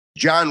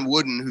John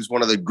Wooden, who's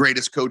one of the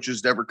greatest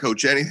coaches to ever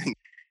coach anything,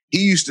 he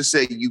used to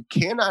say, you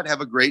cannot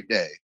have a great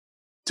day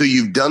till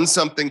you've done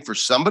something for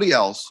somebody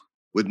else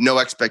with no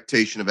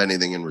expectation of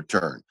anything in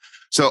return.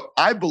 So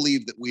I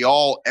believe that we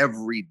all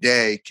every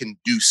day can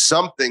do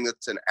something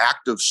that's an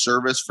act of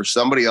service for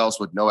somebody else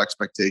with no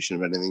expectation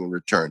of anything in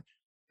return.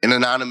 An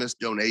anonymous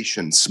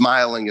donation,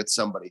 smiling at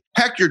somebody.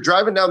 Heck, you're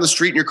driving down the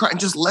street and you're crying.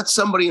 Just let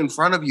somebody in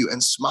front of you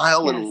and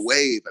smile and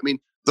wave. I mean,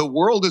 the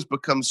world has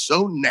become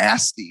so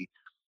nasty.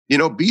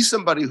 Be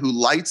somebody who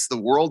lights the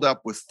world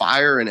up with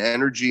fire and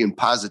energy and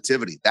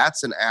positivity.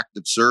 That's an act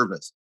of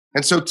service.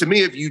 And so to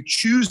me, if you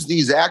choose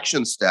these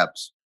action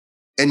steps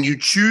and you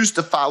choose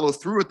to follow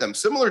through with them,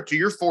 similar to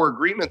your 4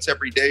 agreements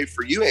every day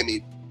for you,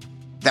 Amy,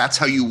 that's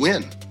how you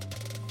win.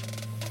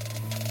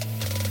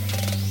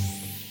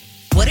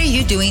 What are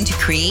you doing to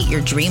create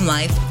your dream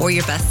life or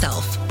your best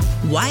self?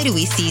 Why do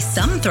we see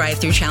some thrive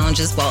through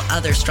challenges while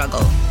others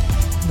struggle?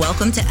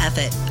 Welcome to F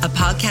It, a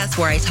podcast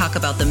where I talk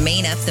about the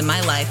main F's in my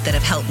life that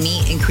have helped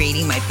me in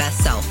creating my best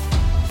self.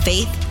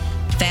 Faith,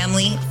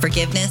 family,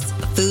 forgiveness,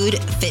 food,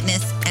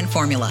 fitness, and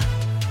formula.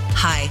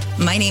 Hi,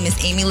 my name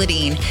is Amy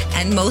Ledeen,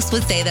 and most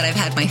would say that I've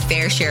had my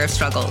fair share of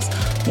struggles.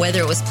 Whether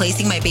it was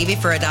placing my baby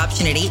for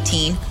adoption at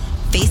 18,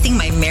 facing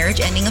my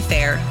marriage-ending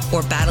affair,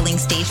 or battling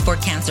stage 4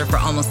 cancer for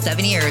almost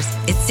 7 years,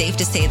 it's safe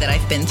to say that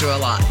I've been through a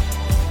lot.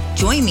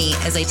 Join me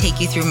as I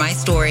take you through my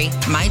story,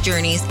 my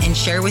journeys, and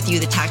share with you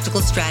the tactical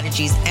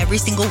strategies every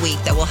single week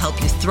that will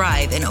help you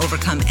thrive and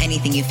overcome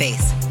anything you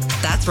face.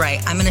 That's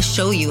right, I'm going to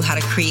show you how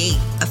to create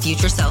a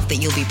future self that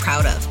you'll be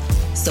proud of.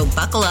 So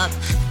buckle up,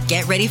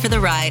 get ready for the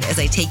ride as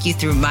I take you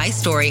through my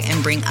story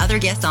and bring other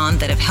guests on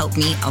that have helped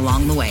me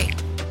along the way.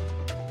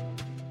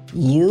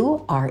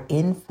 You are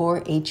in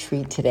for a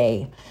treat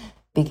today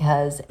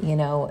because,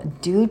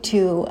 due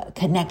to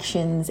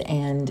connections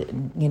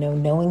and,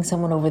 knowing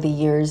someone over the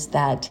years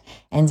that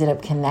ended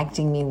up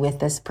connecting me with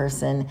this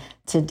person,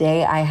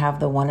 today I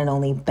have the one and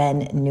only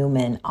Ben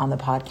Newman on the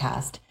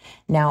podcast.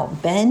 Now,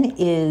 Ben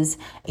is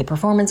a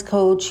performance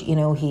coach.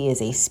 He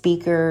is a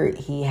speaker.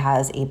 He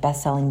has a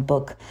best-selling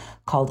book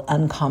called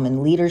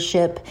Uncommon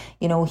Leadership.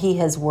 He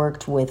has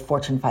worked with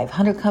Fortune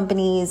 500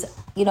 companies,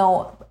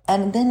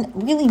 and then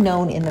really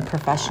known in the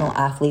professional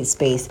athlete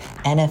space,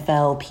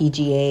 NFL,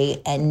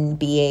 PGA,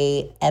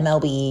 NBA,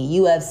 MLB,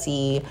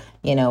 UFC,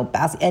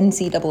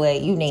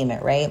 NCAA, you name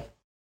it, right?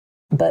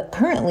 But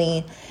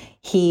currently,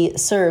 he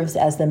serves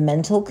as the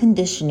mental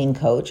conditioning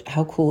coach.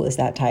 How cool is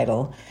that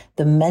title?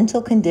 The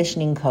mental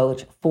conditioning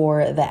coach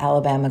for the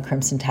Alabama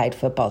Crimson Tide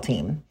football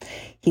team.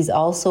 He's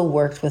also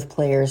worked with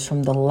players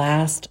from the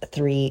last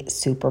 3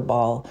 Super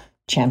Bowl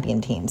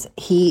champion teams.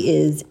 He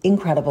is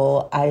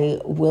incredible. I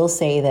will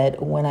say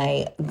that when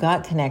I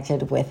got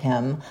connected with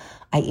him,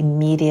 I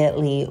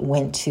immediately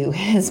went to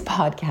his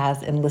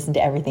podcast and listened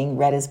to everything,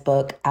 read his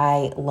book.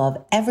 I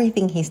love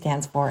everything he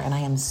stands for, and I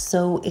am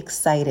so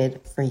excited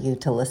for you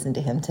to listen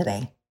to him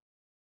today.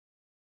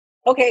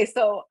 Okay,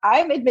 so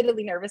I'm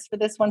admittedly nervous for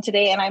this one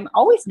today, and I'm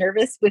always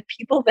nervous with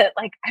people that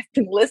I've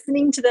been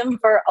listening to them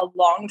for a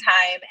long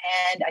time,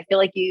 and I feel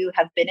like you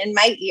have been in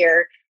my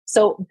ear.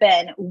 So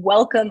Ben,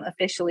 welcome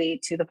officially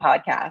to the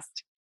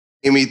podcast.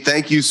 Amy,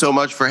 thank you so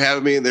much for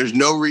having me. And there's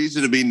no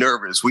reason to be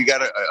nervous. We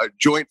got a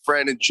joint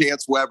friend in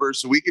Chance Weber,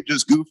 so we could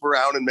just goof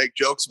around and make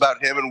jokes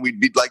about him, and we'd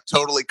be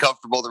totally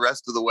comfortable the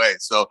rest of the way.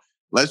 So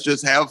let's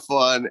just have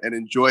fun and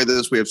enjoy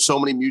this. We have so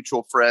many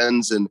mutual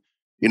friends, and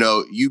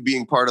you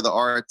being part of the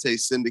Arete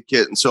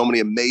Syndicate and so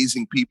many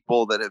amazing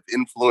people that have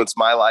influenced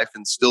my life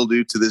and still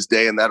do to this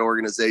day in that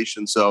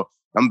organization. So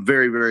I'm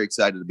very, very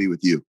excited to be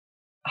with you.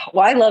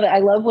 Well, I love it. I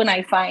love when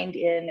I find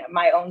in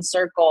my own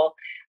circle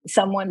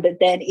someone that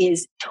then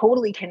is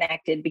totally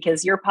connected,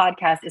 because your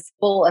podcast is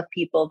full of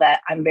people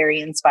that I'm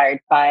very inspired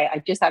by.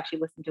 I just actually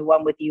listened to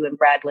one with you and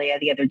Brad Leah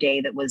the other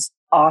day that was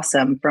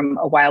awesome from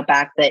a while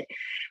back. That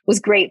was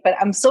great. But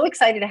I'm so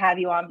excited to have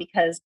you on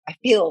because I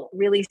feel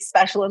really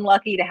special and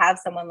lucky to have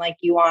someone like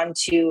you on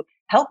to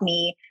help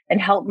me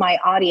and help my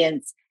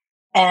audience.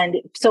 And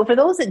so for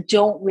those that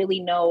don't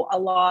really know a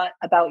lot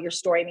about your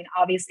story, I mean,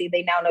 obviously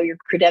they now know your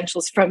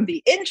credentials from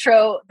the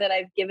intro that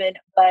I've given,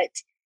 but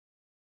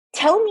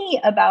tell me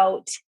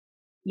about,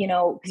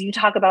 because you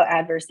talk about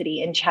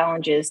adversity and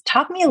challenges.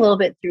 Talk me a little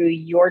bit through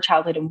your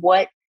childhood and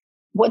what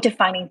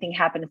defining thing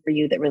happened for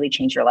you that really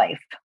changed your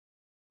life.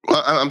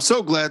 Well, I'm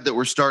so glad that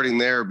we're starting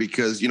there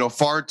because,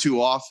 far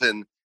too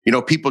often,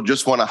 people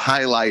just want to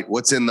highlight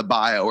what's in the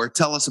bio or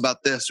tell us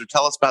about this or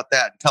tell us about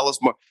that, and tell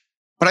us more.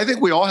 But I think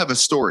we all have a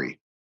story.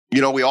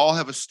 We all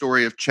have a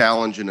story of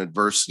challenge and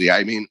adversity.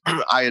 I mean,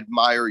 I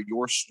admire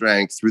your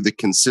strength through the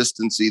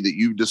consistency that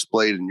you've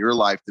displayed in your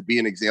life to be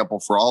an example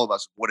for all of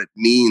us of what it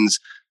means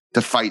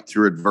to fight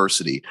through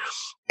adversity.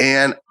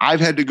 And I've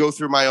had to go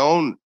through my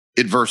own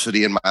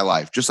adversity in my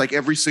life, just like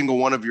every single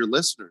one of your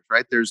listeners,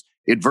 right? There's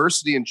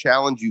adversity and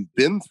challenge you've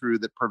been through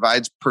that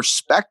provides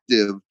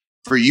perspective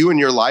for you in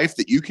your life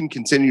that you can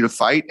continue to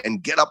fight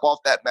and get up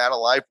off that mat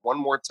of life one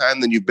more time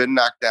than you've been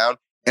knocked down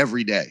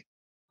every day.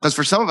 Because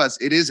for some of us,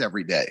 it is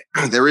every day.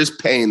 There is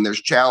pain,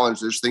 there's challenge,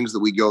 there's things that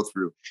we go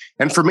through.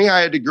 And for me, I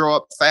had to grow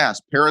up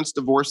fast. Parents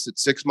divorced at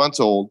 6 months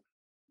old,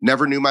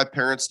 never knew my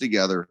parents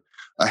together.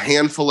 A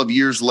handful of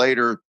years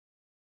later,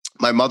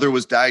 my mother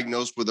was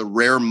diagnosed with a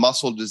rare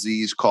muscle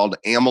disease called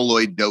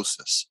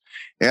amyloidosis.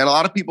 And a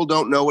lot of people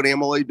don't know what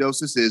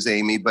amyloidosis is,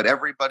 Amy, but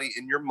everybody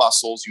in your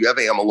muscles, you have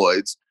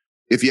amyloids.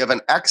 If you have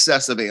an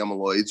excess of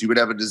amyloids, you would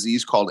have a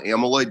disease called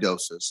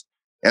amyloidosis.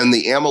 And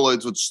the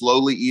amyloids would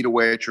slowly eat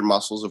away at your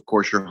muscles. Of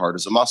course, your heart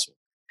is a muscle.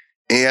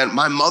 And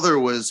my mother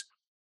was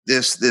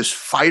this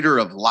fighter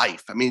of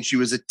life. I mean, she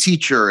was a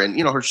teacher and,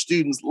 her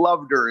students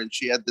loved her. And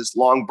she had this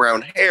long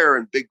brown hair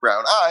and big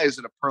brown eyes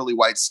and a pearly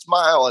white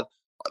smile and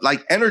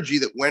like energy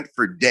that went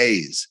for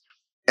days.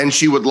 And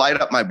she would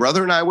light up my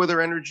brother and I with her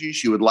energy.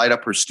 She would light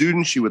up her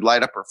students. She would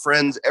light up her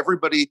friends,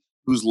 everybody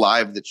whose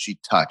life that she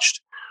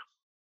touched.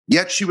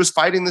 Yet she was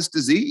fighting this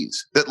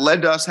disease that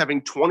led to us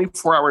having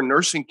 24-hour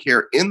nursing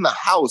care in the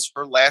house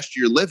her last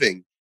year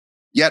living.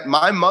 Yet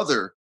my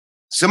mother,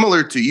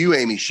 similar to you,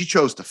 Amy, she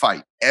chose to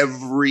fight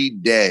every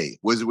day.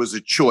 It was a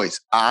choice.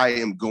 I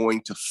am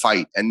going to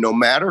fight. And no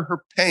matter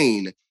her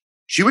pain,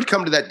 she would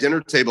come to that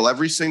dinner table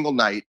every single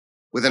night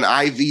with an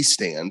IV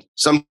stand.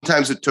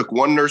 Sometimes it took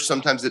one nurse,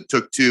 sometimes it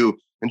took two.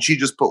 And she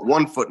just put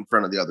one foot in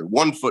front of the other,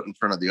 one foot in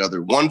front of the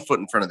other, one foot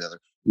in front of the other,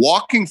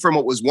 walking from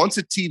what was once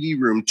a TV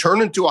room,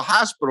 turned into a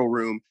hospital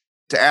room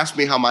to ask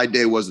me how my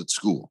day was at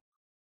school.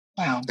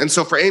 Wow. And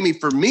so for Amy,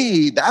 for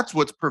me, that's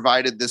what's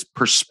provided this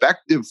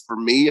perspective for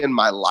me in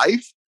my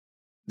life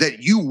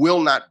that you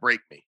will not break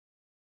me.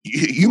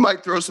 You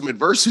might throw some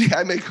adversity.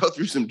 I may go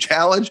through some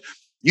challenge.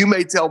 You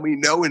may tell me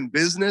no in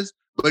business,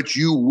 but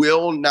you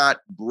will not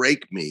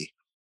break me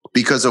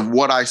because of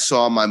what I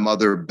saw my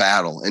mother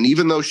battle. And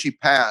even though she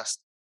passed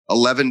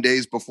 11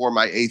 days before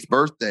my 8th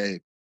birthday,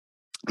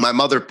 my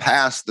mother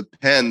passed the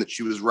pen that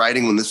she was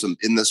writing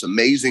in this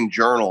amazing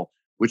journal,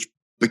 which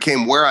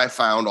became where I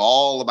found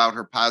all about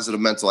her positive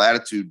mental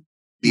attitude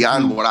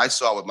beyond what I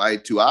saw with my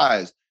 2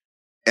 eyes.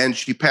 And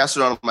she passed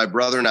it on to my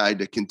brother and I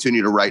to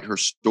continue to write her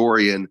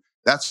story. And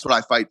that's what I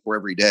fight for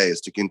every day,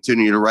 is to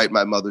continue to write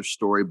my mother's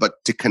story,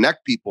 but to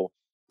connect people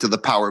to the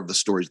power of the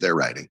stories they're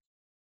writing.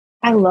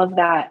 I love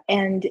that.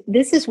 And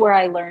this is where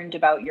I learned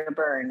about your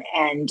burn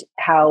and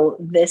how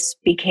this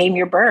became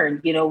your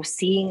burn,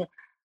 seeing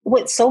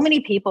what so many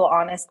people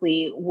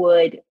honestly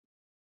would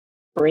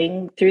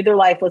bring through their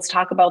life. Let's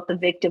talk about the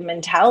victim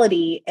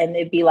mentality. And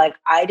they'd be like,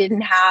 I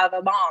didn't have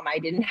a mom. I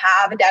didn't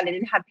have a dad. I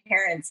didn't have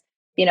parents,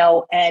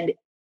 and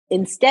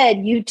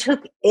instead you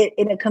took it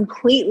in a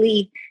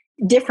completely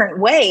different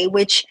way,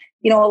 which,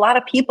 a lot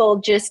of people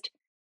just,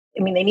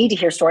 they need to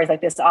hear stories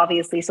like this,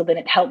 obviously, so then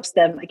it helps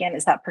them. Again,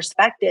 it's that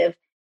perspective.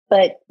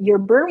 But your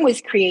burn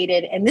was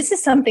created. And this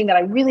is something that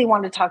I really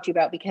wanted to talk to you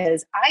about,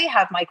 because I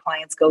have my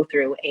clients go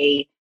through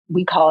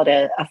we call it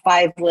a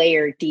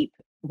 5-layer deep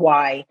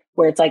why,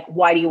 where it's like,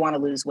 why do you want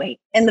to lose weight?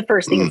 And the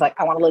first thing is like,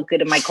 I want to look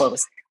good in my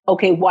clothes.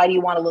 Okay, why do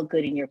you want to look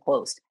good in your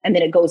clothes? And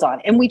then it goes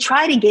on. And we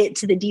try to get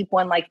to the deep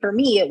one. Like for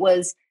me, it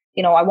was,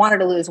 I wanted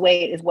to lose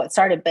weight is what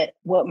started. But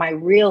what my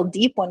real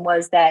deep one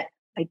was that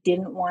I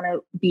didn't want to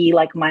be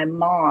like my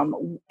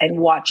mom and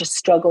watch a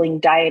struggling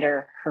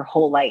dieter her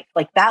whole life.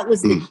 Like that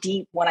was the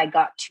deep when I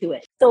got to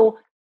it. So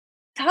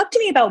talk to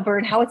me about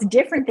burn, how it's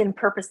different than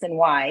purpose and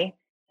why,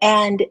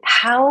 and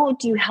how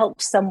do you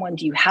help someone?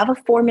 Do you have a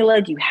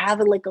formula? Do you have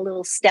a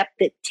little step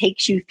that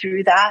takes you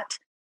through that?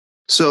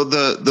 So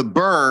the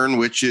burn,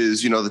 which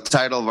is, the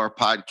title of our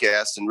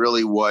podcast and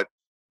really what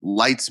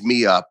lights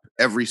me up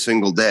every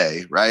single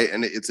day, right?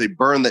 And it's a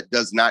burn that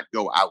does not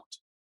go out.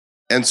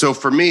 And so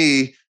for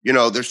me,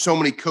 there's so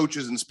many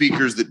coaches and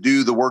speakers that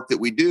do the work that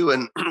we do,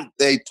 and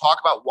they talk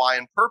about why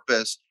and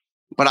purpose,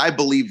 but I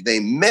believe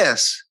they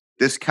miss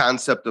this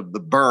concept of the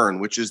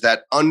burn, which is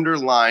that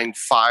underlying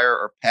fire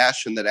or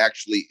passion that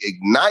actually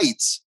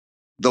ignites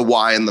the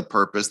why and the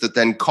purpose that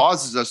then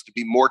causes us to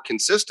be more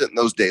consistent in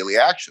those daily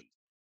actions.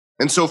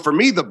 And so for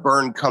me, the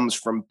burn comes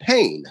from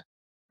pain,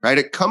 right?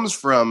 It comes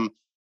from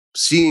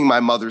seeing my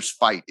mother's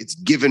fight. It's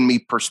given me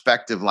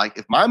perspective. Like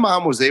if my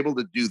mom was able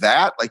to do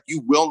that, like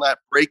you will not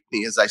break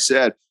me, as I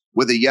said,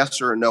 with a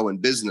yes or a no in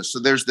business. So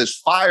there's this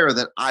fire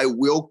that I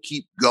will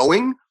keep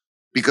going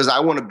because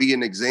I want to be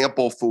an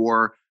example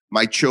for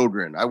my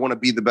children. I want to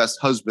be the best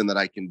husband that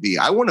I can be.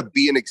 I want to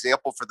be an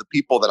example for the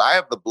people that I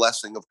have the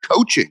blessing of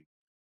coaching.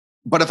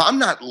 But if I'm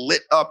not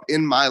lit up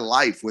in my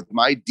life with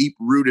my deep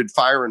rooted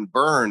fire and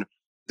burn,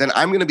 then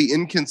I'm going to be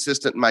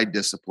inconsistent in my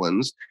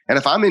disciplines. And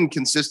if I'm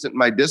inconsistent in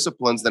my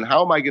disciplines, then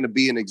how am I going to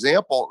be an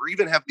example or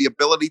even have the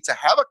ability to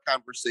have a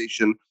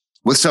conversation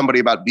with somebody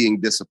about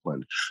being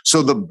disciplined?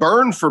 So the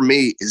burn for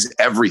me is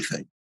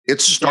everything.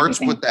 It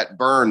starts with that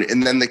burn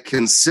and then the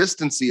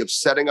consistency of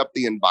setting up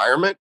the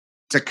environment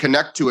to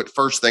connect to it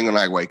first thing when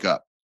I wake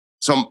up.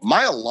 So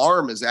my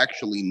alarm is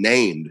actually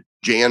named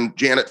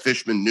Janet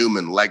Fishman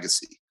Newman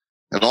Legacy.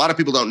 And a lot of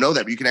people don't know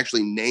that, but you can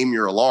actually name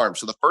your alarm.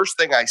 So the first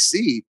thing I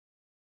see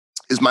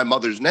is my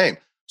mother's name.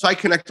 So I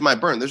connect to my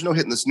burn. There's no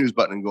hitting the snooze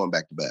button and going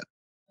back to bed.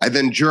 I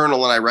then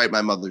journal and I write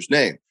my mother's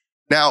name.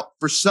 Now,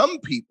 for some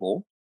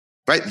people,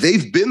 right?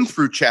 They've been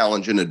through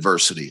challenge and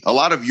adversity. A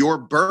lot of your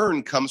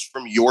burn comes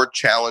from your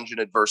challenge and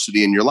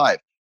adversity in your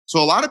life.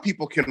 So a lot of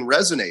people can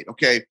resonate.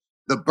 Okay,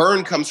 the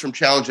burn comes from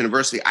challenge and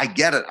adversity. I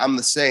get it. I'm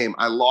the same.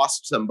 I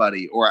lost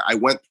somebody, or I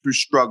went through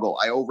struggle.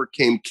 I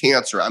overcame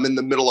cancer. I'm in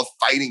the middle of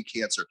fighting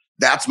cancer.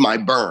 That's my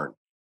burn.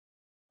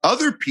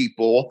 Other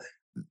people,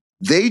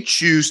 they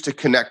choose to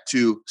connect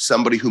to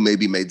somebody who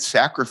maybe made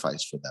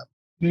sacrifice for them.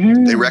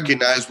 They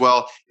recognize,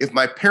 well, if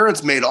my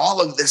parents made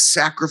all of this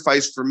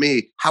sacrifice for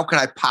me, how could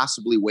I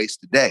possibly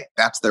waste a day?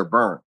 That's their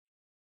burn.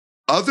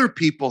 Other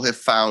people have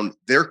found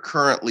they're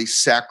currently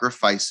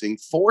sacrificing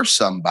for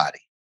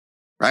somebody,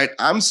 right?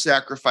 I'm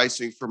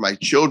sacrificing for my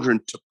children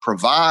to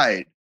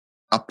provide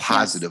a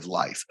positive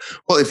life.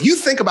 Well, if you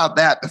think about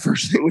that, the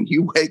first thing when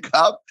you wake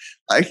up,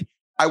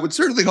 I would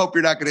certainly hope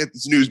you're not going to hit the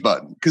snooze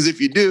button, because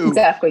if you do, you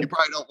probably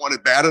don't want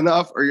it bad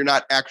enough, or you're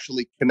not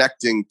actually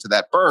connecting to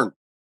that burn.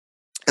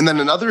 And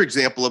then another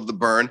example of the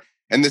burn,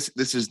 and this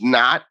is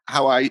not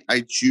how I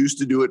choose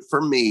to do it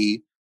for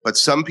me, but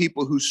some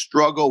people who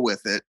struggle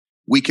with it,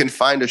 we can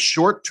find a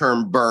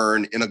short-term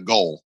burn in a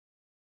goal.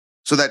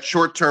 So that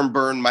short-term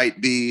burn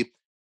might be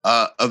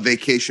a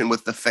vacation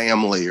with the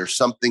family, or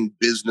something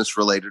business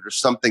related, or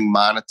something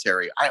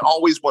monetary. I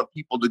always want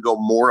people to go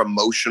more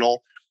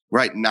emotional,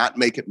 right? Not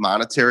make it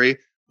monetary.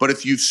 But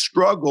if you've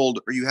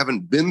struggled, or you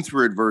haven't been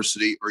through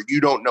adversity, or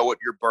you don't know what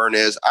your burn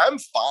is, I'm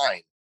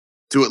fine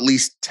to at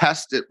least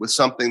test it with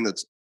something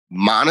that's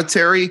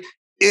monetary,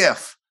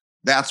 if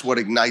that's what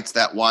ignites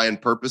that why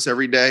and purpose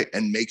every day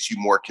and makes you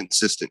more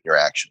consistent in your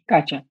action.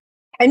 Gotcha.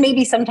 And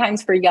maybe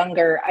sometimes for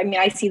younger, I mean,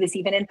 I see this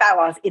even in fat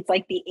loss. It's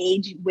like the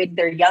age when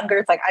they're younger.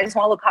 It's like, I just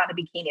want to look hot in a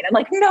bikini. And I'm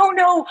like,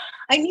 no,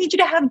 I need you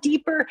to have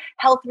deeper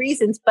health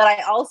reasons. But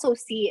I also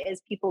see,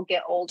 as people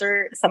get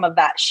older, some of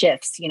that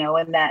shifts,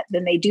 and that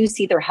then they do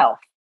see their health.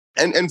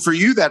 And for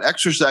you, that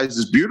exercise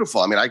is beautiful.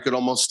 I mean, I could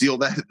almost steal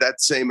that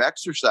same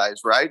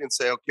exercise, right? And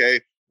say,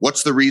 okay,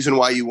 what's the reason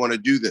why you want to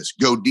do this?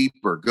 Go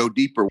deeper.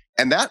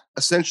 And that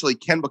essentially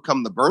can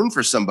become the burn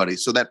for somebody.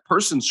 So that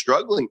person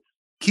struggling,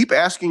 keep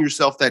asking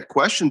yourself that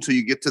question until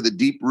you get to the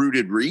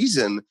deep-rooted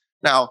reason.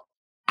 Now,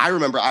 I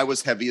remember I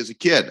was heavy as a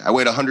kid. I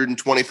weighed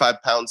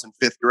 125 pounds in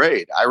 5th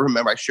grade. I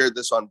remember I shared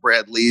this on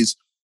Brad Lee's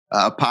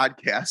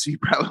podcast, you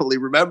probably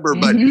remember,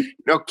 but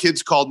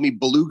kids called me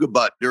Beluga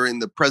Butt during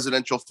the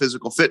Presidential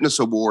Physical Fitness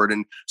Award.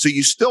 And so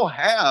you still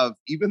have,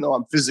 even though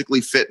I'm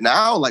physically fit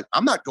now, like,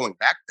 I'm not going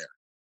back there.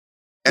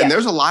 And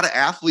there's a lot of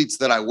athletes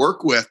that I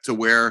work with to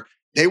where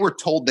they were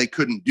told they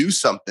couldn't do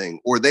something,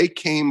 or they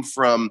came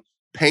from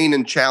pain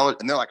and challenge,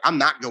 and they're like, I'm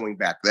not going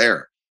back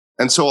there.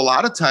 And so a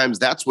lot of times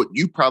that's what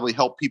you probably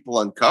help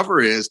people uncover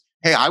is,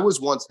 hey, I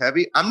was once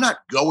heavy. I'm not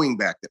going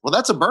back there. Well,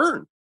 that's a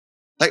burn.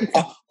 Like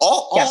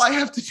all I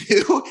have to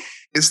do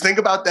is think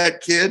about that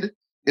kid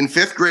in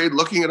 5th grade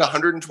looking at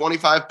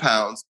 125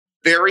 pounds,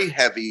 very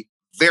heavy,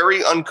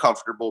 very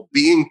uncomfortable,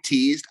 being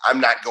teased.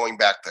 I'm not going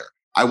back there.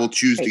 I will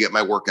choose to get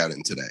my workout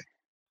in today.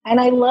 And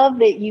I love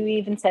that you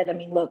even said, I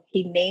mean, look,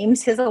 he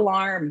names his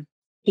alarm.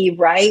 He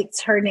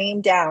writes her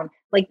name down.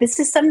 Like, this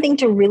is something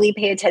to really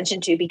pay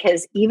attention to,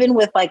 because even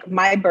with like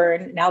my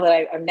burn, now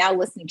that I'm now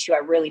listening to you, I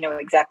really know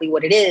exactly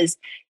what it is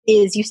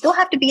you still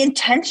have to be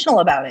intentional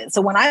about it.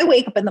 So when I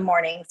wake up in the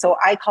morning, so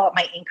I call it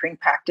my anchoring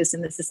practice.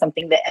 And this is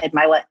something that Ed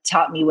Mylett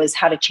taught me, was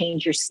how to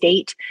change your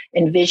state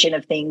and vision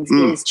of things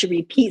is to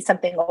repeat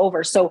something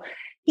over. So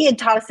he had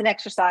taught us an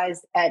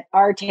exercise at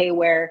Arte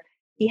where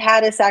he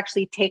had us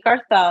actually take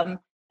our thumb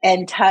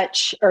and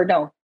touch,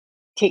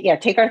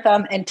 take our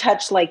thumb and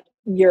touch like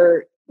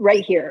your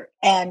right here,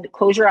 and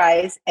close your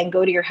eyes and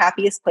go to your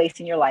happiest place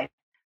in your life.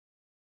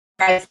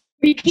 Guys,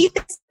 repeat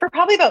this for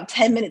probably about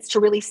 10 minutes to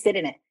really sit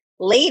in it.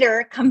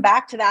 Later, come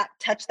back to that,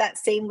 touch that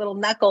same little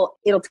knuckle.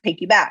 It'll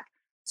take you back.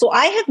 So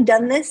I have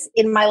done this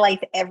in my life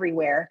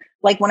everywhere.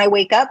 Like when I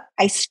wake up,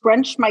 I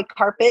scrunch my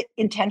carpet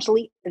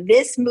intentionally.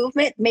 This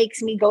movement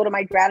makes me go to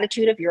my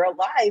gratitude of you're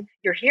alive,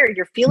 you're here,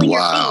 you're feeling your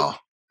feet.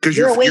 Because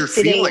you're awake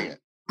today. Feeling it.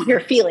 You're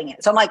feeling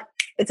it. So I'm like,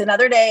 it's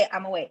another day,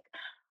 I'm awake.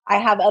 I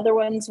have other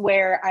ones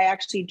where I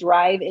actually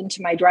drive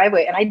into my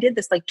driveway. And I did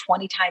this like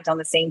 20 times on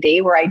the same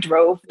day, where I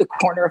drove the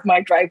corner of my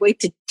driveway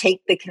to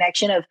take the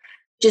connection of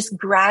just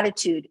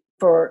gratitude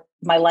for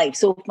my life.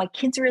 So if my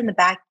kids are in the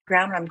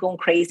background and I'm going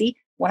crazy,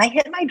 when I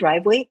hit my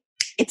driveway,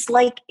 it's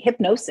like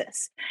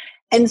hypnosis.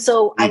 And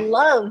so I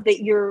love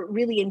that you're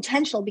really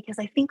intentional, because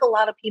I think a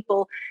lot of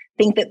people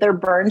think that their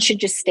burn should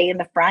just stay in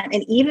the front.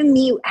 And even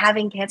me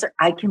having cancer,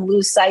 I can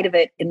lose sight of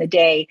it in the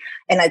day.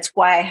 And that's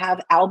why I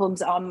have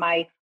albums on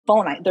my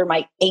phone. They're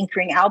my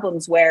anchoring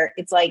albums, where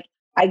it's like,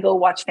 I go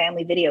watch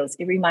family videos.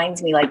 It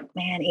reminds me, like,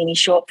 man, Amy,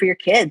 show up for your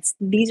kids.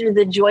 These are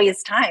the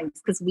joyous times,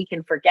 because we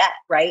can forget,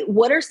 right?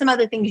 What are some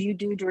other things you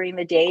do during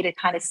the day to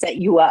kind of set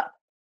you up?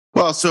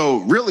 Well, so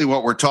really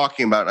what we're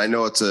talking about, I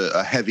know it's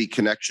a heavy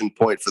connection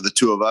point for the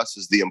two of us,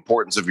 is the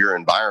importance of your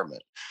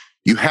environment.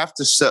 You have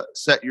to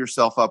set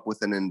yourself up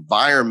with an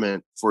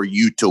environment for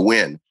you to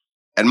win.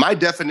 And my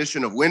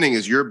definition of winning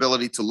is your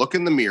ability to look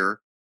in the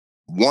mirror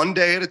one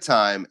day at a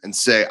time and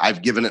say,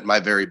 I've given it my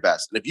very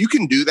best. And if you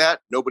can do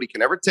that, nobody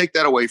can ever take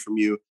that away from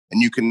you.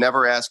 and you can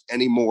never ask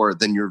any more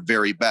than your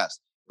very best.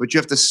 But you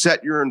have to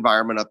set your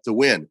environment up to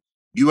win.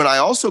 You and I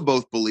also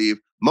both believe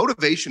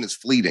motivation is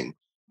fleeting.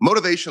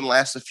 Motivation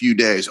lasts a few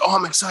days. Oh,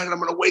 I'm excited. I'm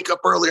going to wake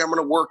up early. I'm going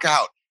to work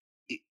out.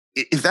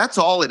 If that's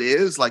all it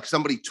is, like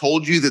somebody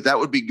told you that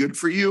would be good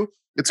for you,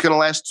 it's going to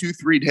last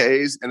 2-3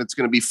 days and it's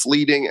going to be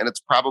fleeting and it's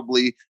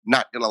probably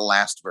not going to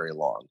last very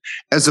long.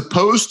 As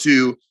opposed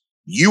to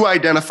you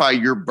identify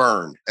your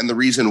burn and the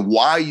reason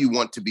why you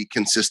want to be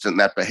consistent in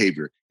that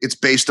behavior. It's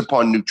based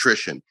upon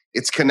nutrition.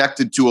 It's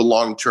connected to a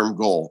long-term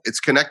goal. It's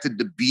connected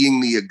to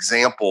being the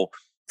example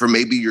for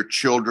maybe your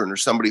children or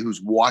somebody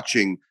who's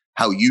watching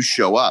how you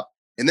show up.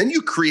 And then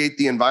you create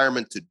the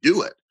environment to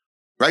do it,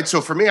 right?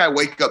 So for me, I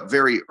wake up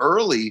very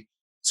early.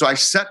 So I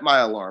set my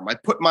alarm. I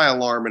put my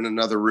alarm in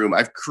another room.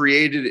 I've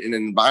created an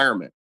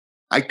environment.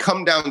 I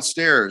come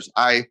downstairs.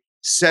 I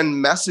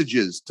send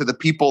messages to the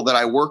people that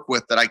I work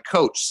with, that I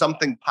coach,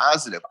 something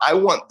positive. I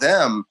want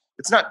them.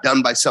 It's not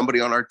done by somebody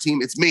on our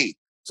team. It's me.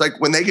 It's like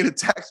when they get a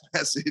text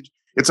message,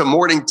 it's a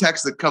morning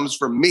text that comes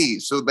from me.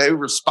 So they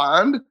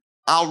respond,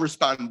 I'll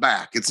respond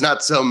back. It's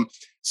not some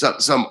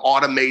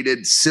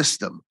automated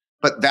system,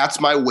 but that's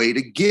my way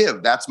to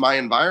give. That's my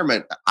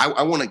environment.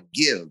 I want to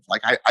give.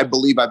 Like I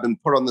believe I've been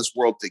put on this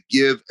world to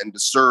give and to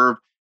serve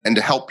and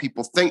to help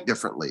people think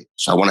differently.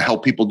 So I want to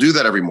help people do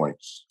that every morning.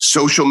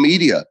 Social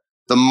media,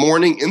 the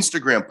morning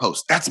Instagram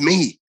post, that's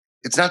me.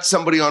 It's not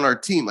somebody on our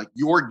team. Like,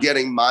 you're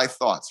getting my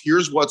thoughts.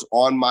 Here's what's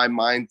on my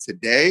mind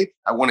today.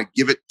 I want to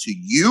give it to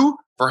you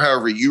for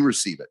however you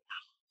receive it.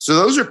 So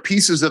those are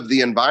pieces of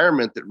the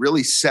environment that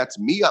really sets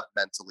me up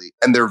mentally,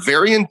 and they're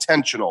very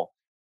intentional.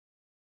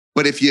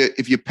 But if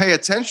you pay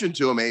attention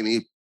to them,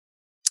 Amy,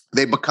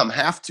 they become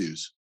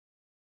have-tos.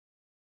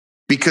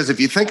 Because if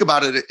you think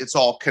about it, it's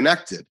all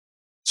connected.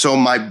 So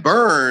my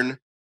burn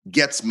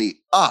gets me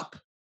up.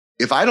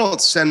 If I don't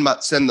send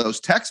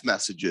those text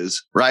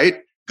messages,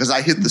 right? Because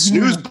I hit the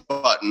snooze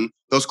button,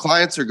 those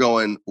clients are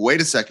going, wait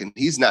a second,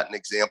 he's not an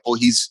example.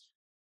 He's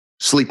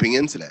sleeping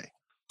in today,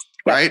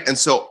 right? And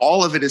so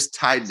all of it is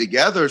tied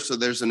together. So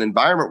there's an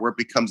environment where it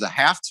becomes a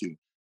have to.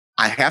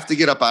 I have to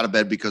get up out of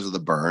bed because of the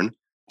burn.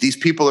 These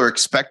people are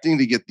expecting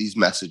to get these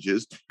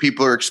messages.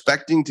 People are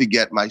expecting to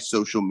get my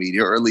social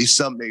media, or at least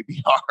some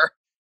maybe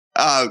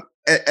are.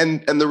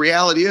 And the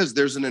reality is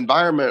there's an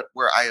environment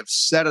where I have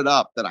set it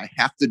up that I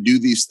have to do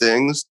these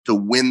things to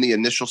win the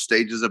initial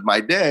stages of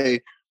my day.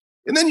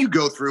 And then you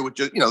go through with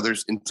just,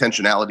 there's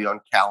intentionality on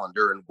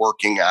calendar and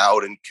working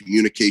out and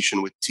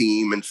communication with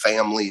team and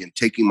family and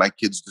taking my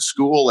kids to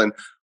school. And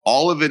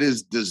all of it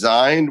is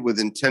designed with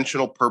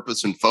intentional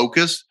purpose and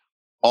focus,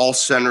 all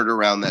centered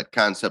around that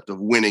concept of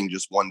winning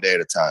just one day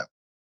at a time.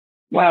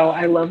 Wow,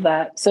 I love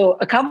that. So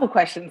a couple of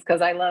questions,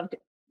 because I loved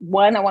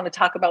one. I want to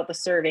talk about the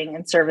serving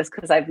and service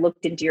because I've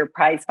looked into your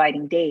prize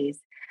fighting days.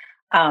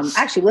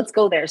 Actually, let's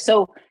go there.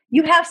 So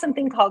you have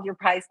something called your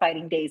prize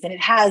fighting days, and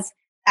it has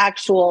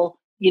actual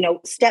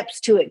steps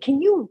to it.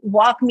 Can you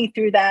walk me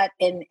through that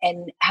and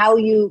how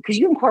because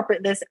you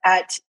incorporate this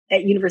at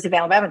University of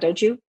Alabama,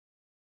 don't you?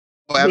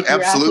 Oh,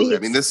 absolutely. I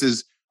mean, this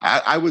is,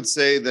 I would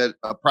say that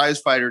a prize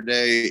fighter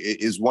day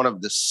is one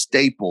of the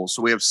staples.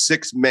 So we have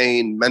 6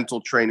 main mental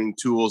training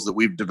tools that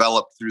we've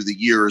developed through the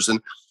years. And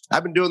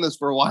I've been doing this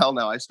for a while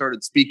now. I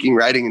started speaking,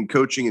 writing, and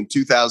coaching in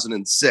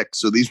 2006.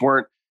 So these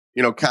weren't,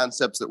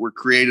 concepts that were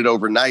created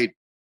overnight.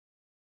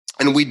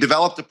 And we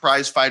developed a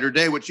prize fighter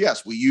day, which,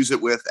 yes, we use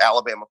it with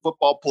Alabama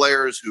football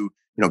players who,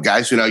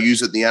 guys who now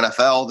use it in the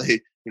NFL. They,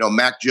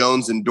 Mac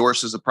Jones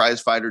endorses a prize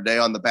fighter day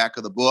on the back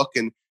of the book,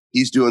 and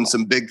he's doing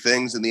some big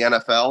things in the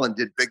NFL and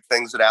did big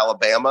things at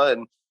Alabama.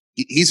 And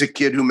he's a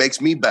kid who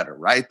makes me better,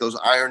 right? Those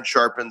iron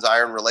sharpens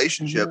iron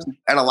relationships. Mm-hmm.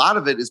 And a lot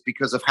of it is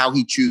because of how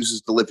he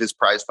chooses to live his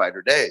prize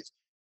fighter days.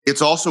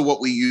 It's also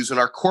what we use in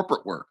our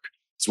corporate work.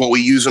 It's what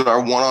we use in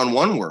our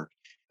one-on-one work.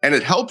 And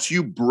it helps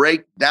you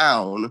break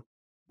down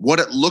what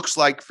it looks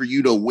like for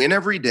you to win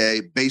every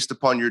day based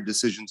upon your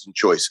decisions and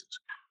choices.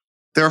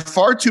 There are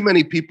far too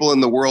many people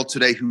in the world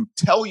today who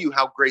tell you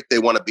how great they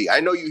want to be.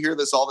 I know you hear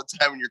this all the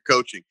time when you're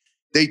coaching.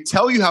 They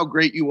tell you how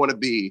great you want to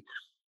be.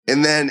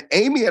 And then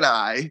Amy and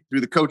I,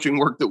 through the coaching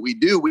work that we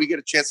do, we get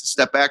a chance to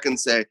step back and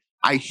say,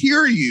 I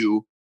hear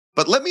you,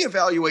 but let me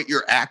evaluate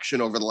your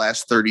action over the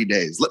last 30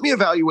 days. Let me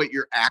evaluate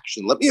your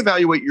action. Let me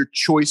evaluate your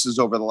choices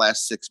over the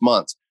last 6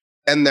 months.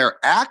 And their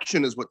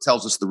action is what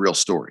tells us the real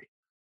story.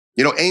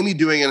 Amy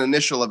doing an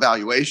initial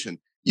evaluation,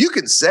 you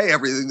can say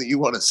everything that you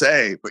want to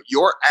say, but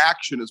your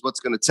action is what's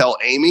going to tell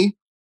Amy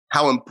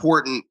how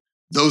important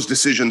those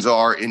decisions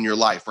are in your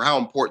life or how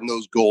important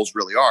those goals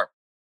really are.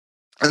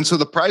 And so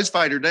the prize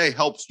fighter day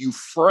helps you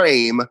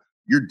frame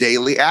your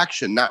daily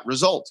action, not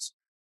results.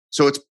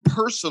 So it's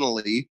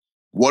personally,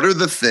 what are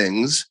the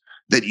things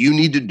that you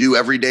need to do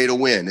every day to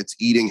win? It's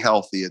eating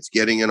healthy. It's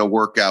getting in a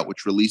workout,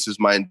 which releases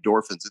my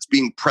endorphins. It's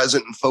being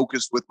present and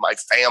focused with my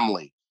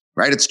family.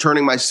 Right? It's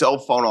turning my cell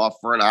phone off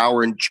for an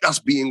hour and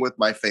just being with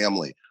my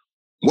family.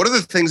 What are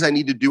the things I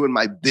need to do in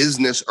my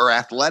business or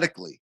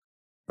athletically?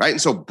 Right?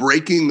 And so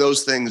breaking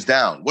those things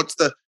down. What's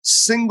the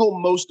single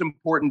most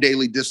important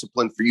daily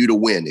discipline for you to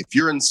win? If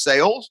you're in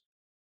sales,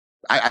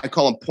 I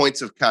call them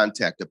points of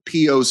contact, a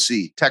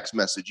POC, text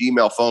message,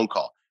 email, phone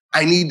call.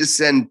 I need to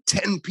send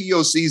 10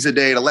 POCs a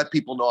day to let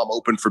people know I'm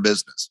open for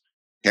business.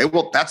 Okay,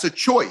 well, that's a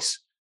choice.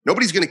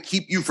 Nobody's going to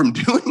keep you from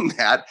doing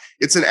that.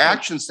 It's an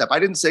action step. I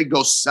didn't say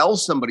go sell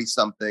somebody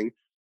something.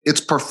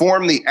 It's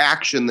perform the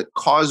action that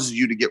causes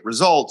you to get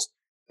results.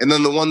 And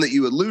then the one that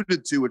you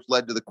alluded to, which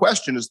led to the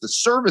question, is the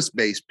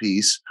service-based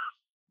piece,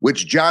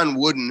 which John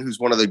Wooden, who's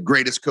one of the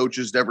greatest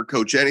coaches to ever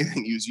coach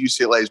anything, he was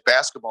UCLA's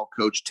basketball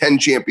coach, 10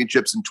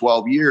 championships in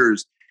 12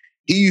 years.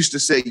 He used to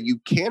say, you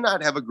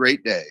cannot have a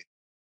great day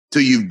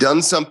till you've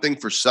done something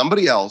for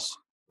somebody else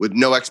with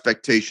no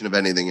expectation of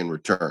anything in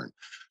return.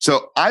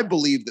 So I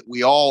believe that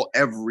we all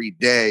every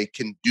day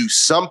can do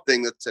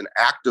something that's an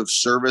act of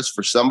service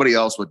for somebody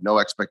else with no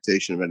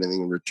expectation of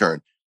anything in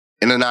return.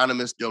 An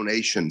anonymous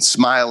donation,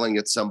 smiling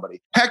at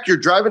somebody. Heck, you're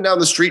driving down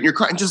the street in your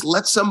car and just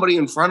let somebody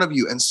in front of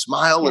you and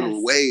smile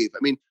and wave. I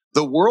mean,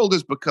 the world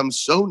has become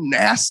so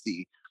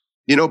nasty.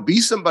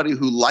 Be somebody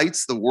who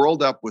lights the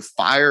world up with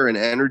fire and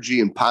energy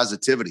and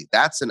positivity.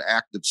 That's an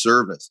act of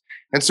service.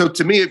 And so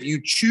to me, if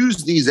you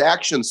choose these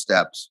action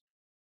steps,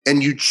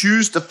 and you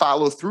choose to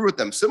follow through with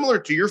them, similar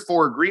to your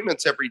 4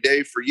 agreements every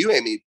day for you,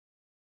 Amy,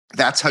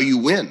 that's how you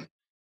win.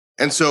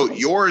 And so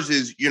yours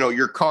is,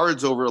 your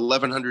cards over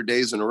 1,100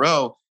 days in a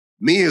row.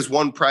 Me is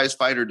one prize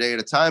fighter day at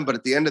a time. But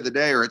at the end of the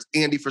day, or it's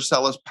Andy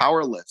Frisella's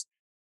power list,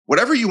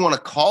 whatever you want to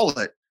call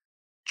it,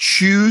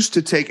 choose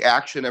to take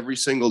action every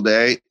single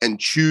day and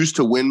choose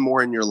to win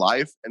more in your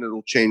life. And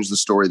it'll change the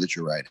story that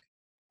you're writing.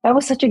 That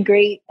was such a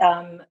great,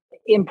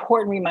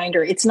 important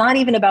reminder. It's not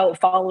even about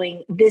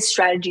following this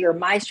strategy or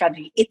my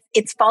strategy.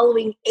 It's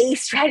following a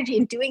strategy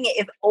and doing it.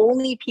 If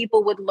only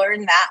people would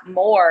learn that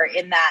more,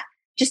 in that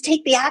just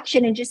take the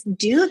action and just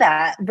do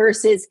that,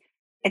 versus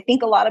I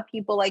think a lot of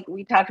people, like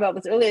we talked about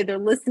this earlier, they're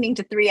listening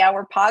to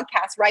 3-hour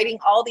podcasts, writing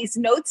all these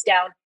notes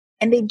down,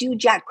 and they do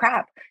jack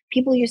crap.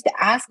 People used to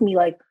ask me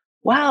like,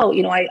 wow,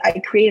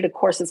 I created a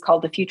course that's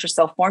called the Future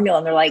Self Formula.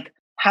 And they're like,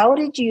 how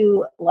did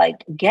you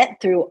get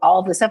through all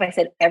of this stuff? I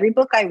said, every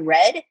book I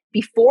read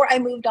before I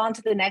moved on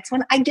to the next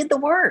one, I did the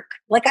work.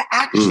 I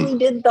actually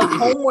did the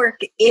homework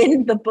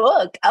in the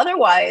book.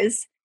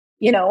 Otherwise,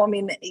 you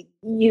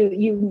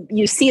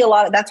see a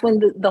lot of, that's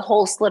when the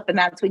whole slip, and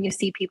that's when you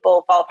see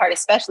people fall apart,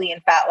 especially in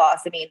fat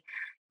loss.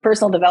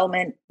 Personal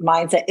development,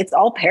 mindset, it's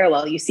all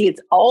parallel. You see,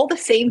 it's all the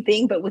same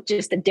thing, but with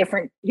just a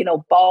different,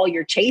 ball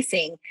you're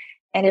chasing.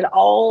 And it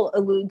all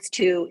alludes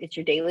to, it's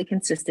your daily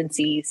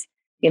consistencies,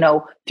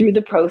 through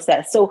the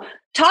process. So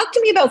talk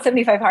to me about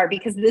 75 Hard,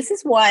 because this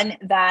is one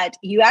that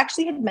you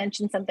actually had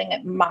mentioned something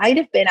that might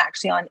have been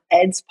actually on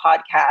Ed's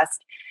podcast,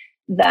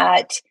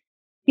 that,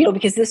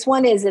 because this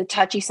one is a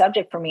touchy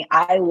subject for me.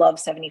 I love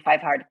 75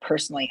 Hard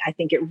personally. I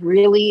think it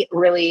really,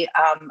 really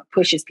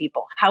pushes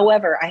people.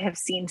 However, I have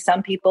seen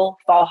some people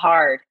fall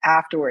hard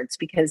afterwards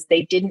because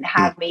they didn't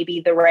have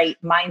maybe the right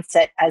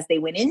mindset as they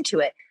went into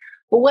it.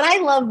 But what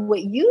I love,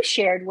 what you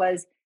shared,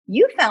 was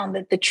you found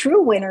that the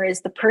true winner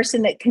is the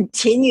person that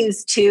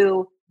continues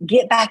to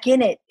get back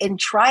in it and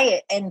try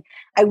it. And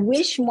I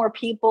wish more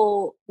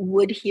people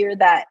would hear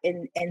that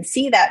and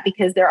see that,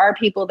 because there are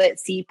people that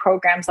see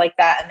programs like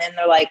that. And then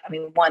they're like,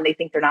 one, they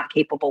think they're not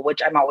capable,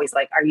 which I'm always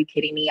like, are you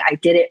kidding me? I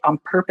did it on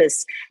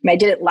purpose. I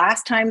did it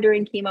last time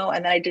during chemo.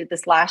 And then I did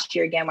this last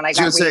year again when I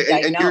got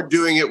re-diagnosed. And you're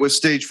doing it with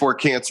stage 4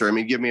 cancer.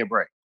 Give me a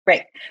break.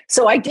 Right.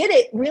 So I did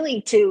it really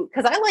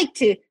because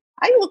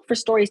I look for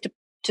stories to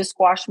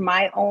squash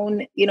my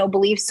own,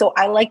 beliefs. So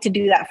I like to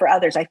do that for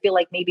others. I feel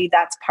like maybe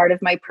that's part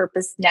of my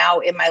purpose now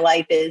in my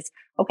life is,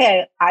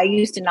 okay, I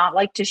used to not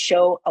like to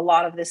show a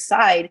lot of this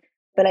side,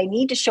 but I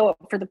need to show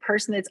up for the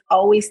person that's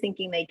always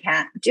thinking they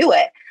can't do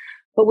it.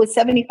 But with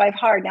 75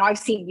 Hard, now I've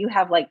seen you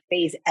have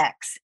phase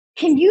X.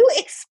 Can you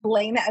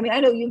explain that? I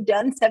know you've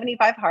done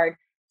 75 Hard.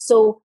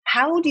 So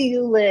how do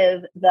you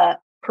live the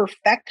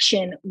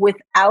perfection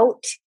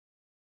without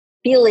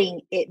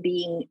feeling it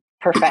being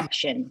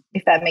perfection,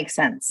 if that makes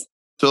sense?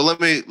 So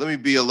let me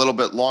be a little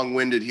bit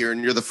long-winded here,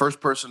 and you're the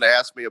first person to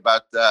ask me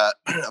about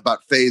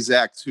Phase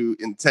X who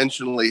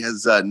intentionally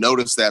has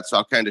noticed that. So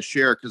I'll kind of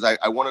share, because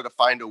I wanted to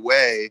find a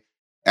way,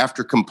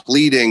 after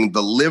completing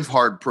the Live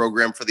Hard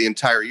program for the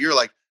entire year,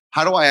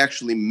 how do I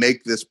actually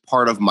make this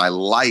part of my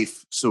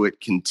life so it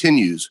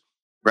continues,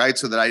 right?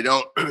 So that I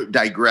don't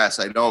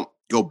digress, I don't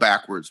go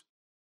backwards.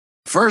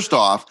 First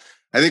off,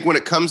 I think when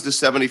it comes to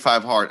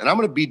 75 Hard, and I'm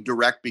going to be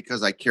direct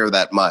because I care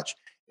that much,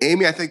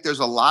 Amy, I think there's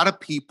a lot of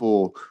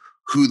people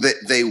who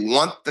they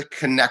want the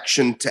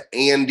connection to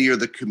Andy or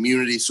the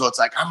community. So it's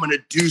I'm going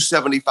to do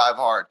 75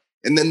 Hard.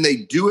 And then they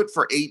do it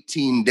for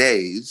 18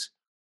 days.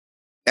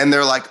 And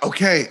they're like,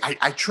 okay,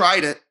 I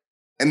tried it.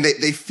 And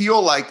they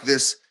feel like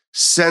this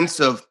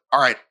sense of,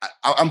 all right,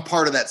 I'm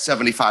part of that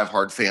 75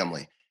 Hard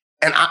family.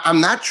 And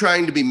I'm not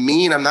trying to be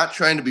mean. I'm not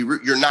trying to be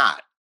rude. You're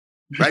not,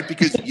 right?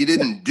 Because you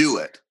didn't do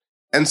it.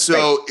 And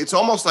so It's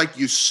almost like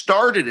you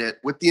started it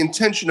with the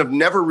intention of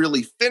never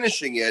really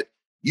finishing it.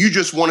 You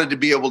just wanted to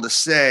be able to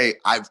say,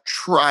 I've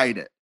tried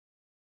it.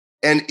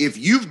 And if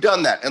you've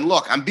done that, and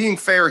look, I'm being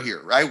fair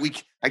here, right?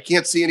 I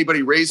can't see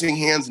anybody raising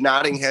hands,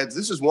 nodding heads.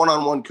 This is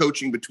one-on-one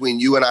coaching between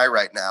you and I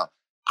right now.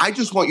 I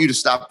just want you to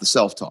stop the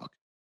self-talk.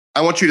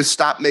 I want you to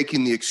stop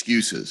making the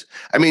excuses.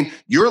 I mean,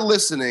 you're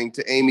listening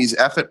to Amy's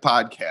F-It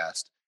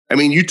podcast. I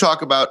mean, you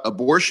talk about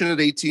abortion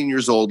at 18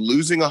 years old,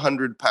 losing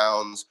 100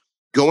 pounds,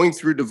 going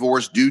through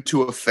divorce due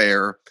to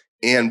affair,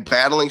 and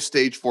battling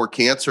stage 4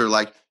 cancer.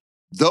 Like,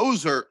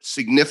 those are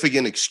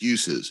significant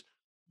excuses.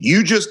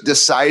 You just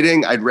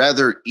deciding I'd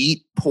rather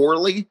eat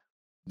poorly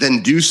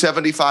than do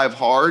 75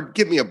 hard,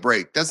 give me a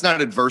break. That's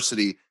not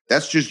adversity.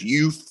 That's just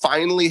you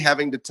finally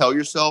having to tell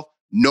yourself,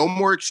 no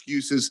more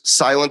excuses,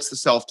 silence the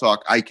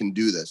self-talk, I can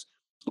do this.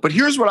 But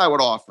here's what I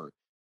would offer.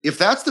 If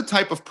that's the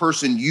type of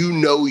person you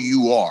know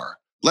you are,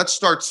 let's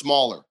start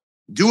smaller.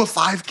 Do a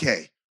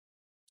 5K.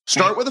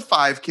 Start with a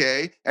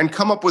 5K and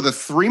come up with a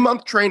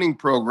 3-month training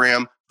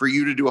program for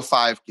you to do a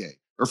 5K,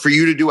 or for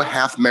you to do a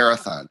half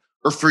marathon,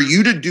 or for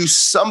you to do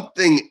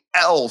something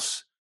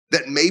else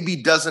that maybe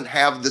doesn't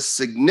have the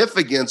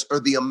significance or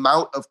the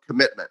amount of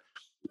commitment.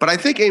 But I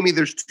think, Amy,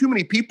 there's too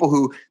many people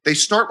who they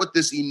start with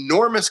this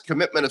enormous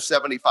commitment of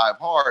 75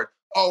 hard.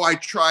 Oh, I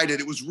tried it.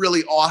 It was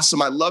really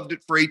awesome. I loved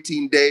it for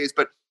 18 days,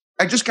 but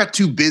I just got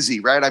too busy,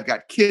 right? I've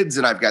got kids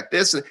and I've got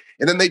this. And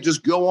then they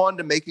just go on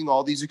to making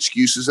all these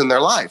excuses in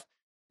their life.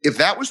 If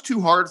that was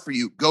too hard for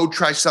you, go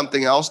try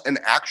something else and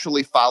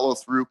actually follow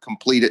through,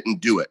 complete it, and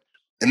do it.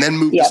 And then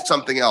move to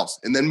something else,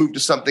 and then move to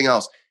something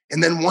else.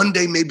 And then one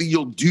day, maybe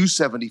you'll do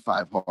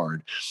 75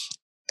 hard.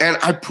 And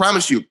I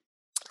promise you,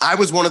 I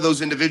was one of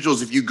those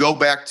individuals. If you go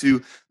back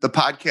to the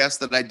podcast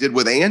that I did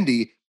with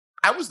Andy,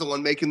 I was the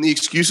one making the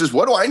excuses.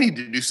 What do I need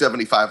to do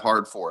 75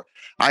 hard for?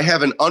 I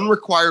have an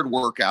unrequired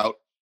workout.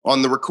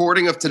 On the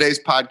recording of today's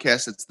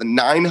podcast, it's the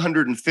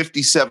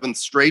 957th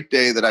straight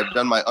day that I've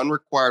done my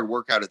unrequired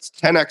workout. It's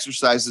 10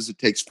 exercises. It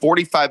takes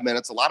 45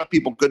 minutes. A lot of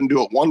people couldn't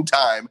do it one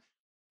time.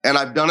 And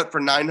I've done it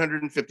for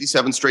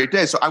 957 straight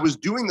days. So I was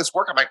doing this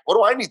work. I'm like, what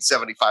do I need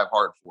 75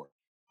 hard for?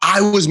 I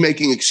was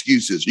making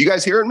excuses. You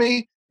guys hearing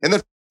me? And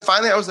then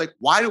finally I was like,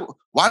 why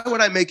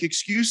would I make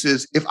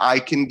excuses if I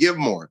can give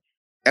more?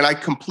 And I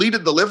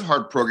completed the Live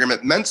Hard program.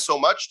 It meant so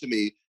much to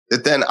me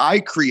that then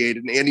I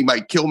created, and Andy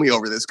might kill me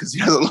over this because he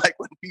doesn't like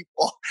when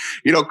people,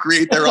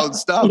 create their own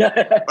stuff.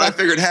 But I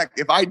figured, heck,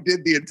 if I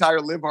did the entire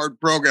Live Hard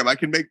program, I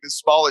can make this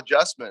small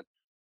adjustment.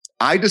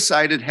 I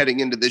decided heading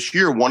into this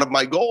year, one of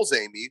my goals,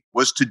 Amy,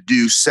 was to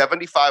do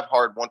 75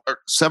 hard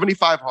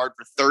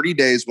for 30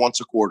 days once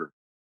a quarter.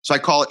 So I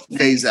call it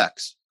Phase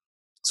X.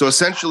 So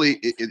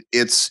essentially,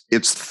 it's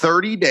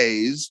 30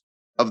 days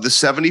of the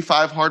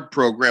 75 hard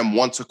program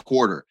once a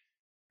quarter.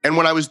 And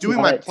when I was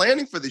doing my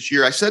planning for this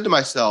year, I said to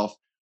myself,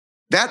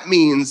 that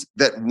means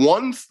that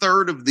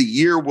 1/3 of the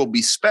year will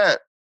be spent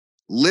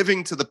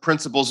living to the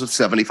principles of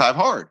 75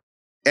 hard.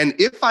 And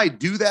if I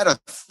do that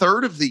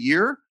 1/3 of the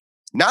year,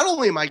 not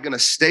only am I going to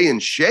stay in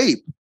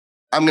shape,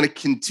 I'm going to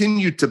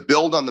continue to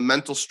build on the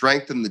mental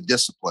strength and the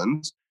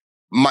disciplines.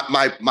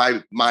 My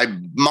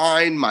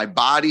mind, my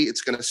body,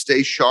 it's going to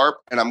stay sharp,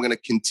 and I'm going to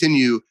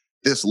continue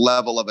this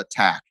level of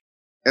attack.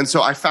 And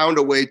so I found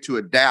a way to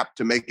adapt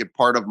to make it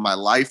part of my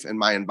life and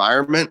my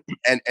environment.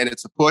 And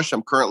it's a push.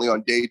 I'm currently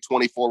on day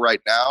 24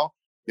 right now.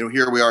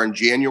 Here we are in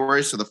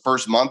January. So the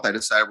first month I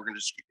decided we're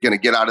just going to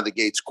get out of the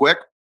gates quick.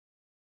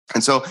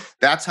 And so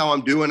that's how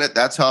I'm doing it.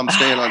 That's how I'm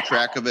staying on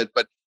track of it.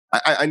 But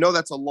I know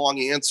that's a long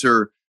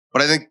answer,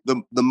 but I think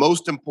the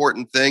most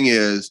important thing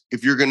is,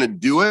 if you're going to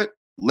do it,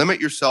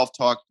 limit your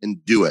self-talk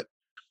and do it.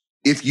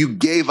 If you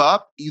gave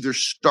up, either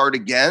start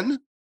again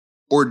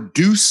or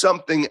do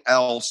something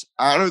else,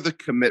 honor the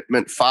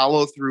commitment,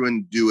 follow through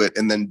and do it,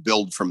 and then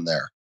build from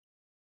there.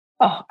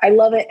 Oh, I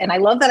love it. And I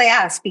love that I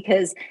asked,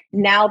 because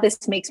now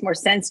this makes more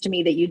sense to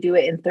me that you do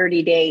it in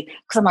 30 days.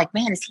 Because I'm like,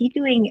 man, is he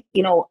doing,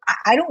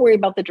 I don't worry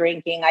about the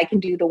drinking. I can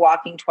do the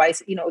walking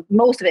twice,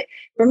 most of it.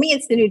 For me,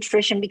 it's the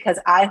nutrition, because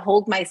I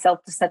hold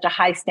myself to such a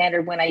high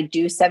standard when I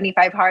do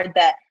 75 hard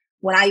that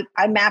when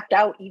I mapped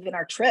out even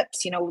our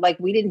trips,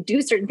 we didn't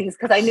do certain things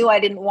because I knew I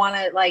didn't want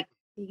to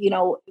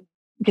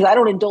because I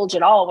don't indulge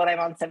at all when I'm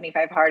on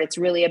 75 hard. It's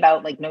really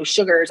about no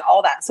sugars,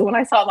 all that. So when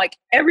I saw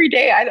every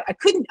day,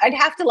 I'd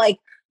have to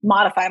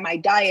modify my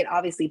diet,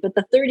 obviously, but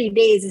the 30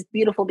 days is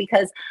beautiful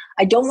because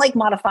I don't like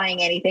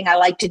modifying anything. I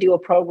like to do a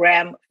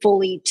program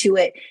fully to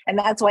it. And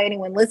that's why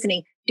anyone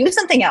listening, do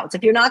something else.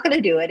 If you're not going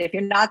to do it, if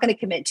you're not going to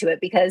commit to it,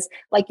 because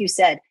like you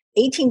said,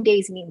 18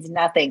 days means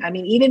nothing. I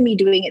mean, even me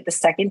doing it the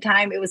second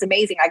time, it was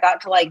amazing. I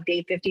got to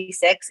day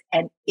 56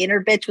 and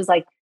inner bitch was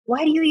like,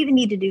 why do you even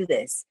need to do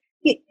this?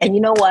 And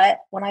you know what?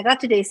 When I got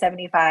to day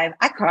 75,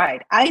 I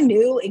cried. I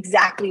knew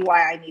exactly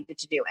why I needed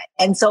to do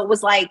it. And so it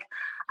was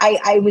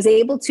I was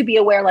able to be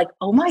aware,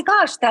 oh my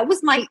gosh, that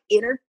was my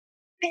inner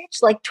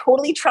bitch,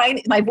 totally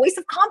trying, my voice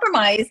of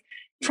compromise,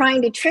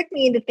 trying to trick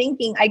me into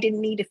thinking I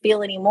didn't need to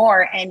feel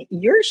anymore. And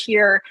you're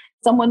here,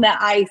 someone that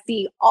I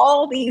see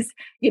all these,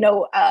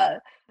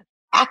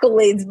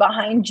 accolades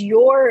behind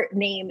your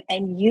name,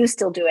 and you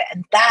still do it.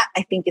 And that,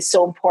 I think, is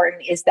so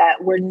important, is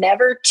that we're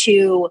never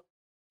too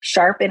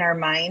sharp in our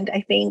mind,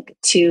 I think,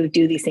 to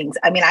do these things.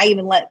 I mean, I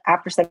even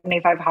after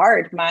 75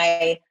 hard,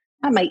 my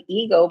not my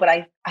ego, but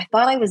I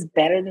thought I was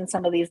better than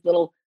some of these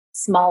little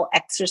small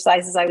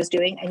exercises I was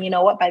doing. And you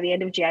know what? By the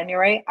end of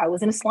January, I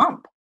was in a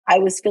slump. I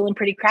was feeling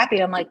pretty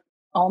crappy. I'm like,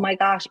 oh my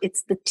gosh,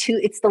 it's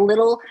the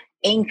little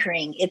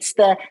anchoring. It's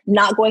the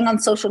not going on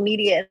social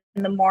media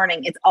in the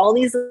morning. It's all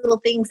these little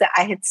things that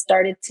I had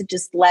started to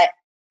just let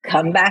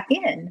come back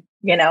in,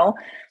 you know?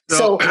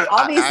 So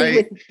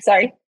obviously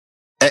sorry.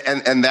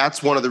 And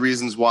that's one of the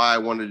reasons why I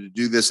wanted to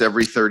do this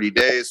every 30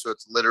 days. So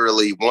it's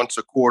literally once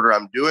a quarter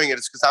I'm doing it.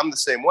 It's because I'm the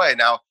same way.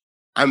 Now,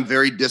 I'm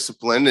very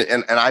disciplined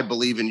and I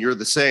believe, and you're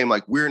the same,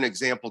 like we're an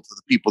example to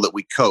the people that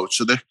we coach.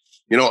 So that,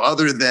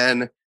 other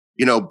than,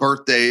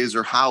 birthdays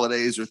or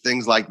holidays or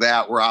things like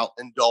that, where I'll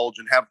indulge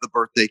and have the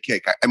birthday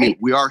cake. I mean,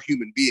 we are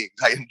human beings.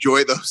 I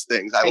enjoy those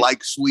things. I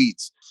like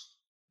sweets.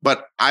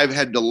 But I've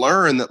had to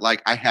learn that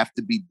like I have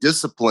to be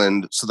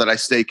disciplined so that I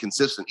stay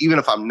consistent, even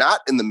if I'm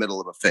not in the middle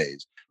of a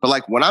phase. But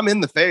like when I'm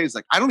in the phase,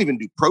 like I don't even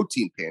do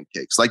protein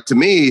pancakes. Like to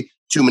me,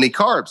 too many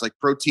carbs. Like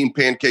protein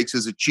pancakes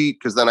is a cheat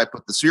because then I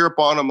put the syrup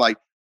on them. Like,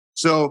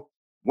 so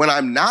when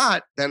I'm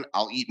not, then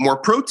I'll eat more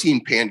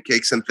protein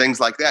pancakes and things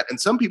like that. And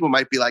some people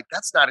might be like,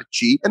 that's not a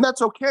cheat. And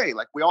that's okay.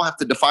 Like we all have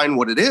to define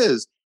what it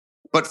is.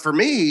 But for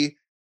me,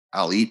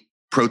 I'll eat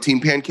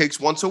protein pancakes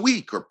once a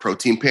week or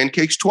protein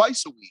pancakes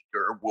twice a week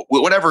or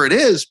whatever it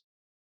is.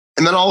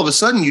 And then all of a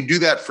sudden you do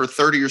that for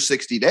 30 or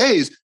 60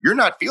 days, you're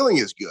not feeling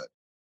as good.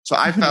 So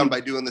I found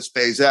by doing this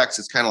phase X,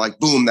 it's kind of like,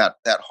 boom, that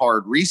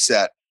hard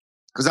reset.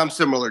 Because I'm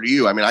similar to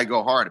you. I mean, I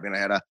go hard. I mean, I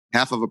had a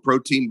half of a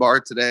protein bar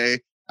today.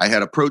 I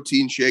had a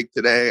protein shake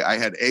today. I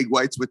had egg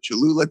whites with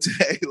Cholula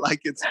today.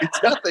 Like it's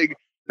nothing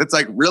that's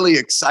like really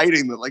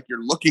exciting that like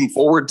you're looking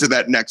forward to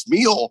that next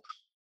meal.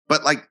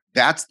 But like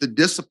that's the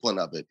discipline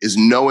of it, is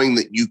knowing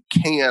that you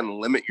can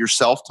limit your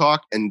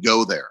self-talk and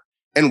go there.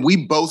 And we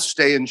both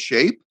stay in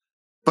shape,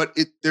 but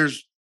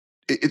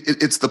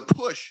it's the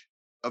push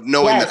of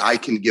knowing that I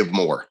can give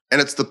more. And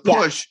it's the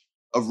push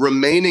of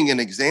remaining an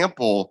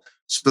example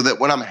so that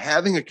when I'm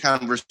having a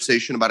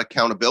conversation about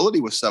accountability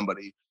with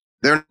somebody,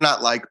 they're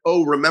not like,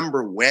 oh,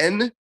 remember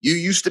when you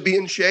used to be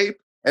in shape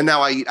and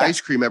now I eat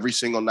ice cream every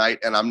single night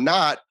and I'm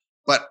not,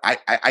 but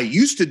I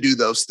used to do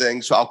those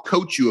things. So I'll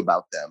coach you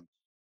about them.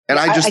 And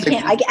I just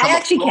think I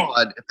actually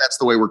can't if that's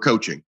the way we're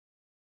coaching.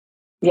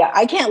 Yeah,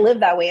 I can't live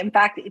that way. In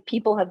fact,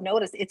 people have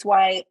noticed. It's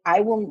why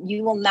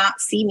you will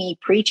not see me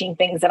preaching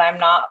things that I'm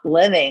not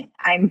living.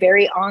 I'm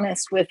very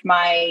honest with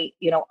my,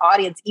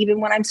 audience, even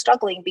when I'm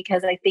struggling,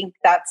 because I think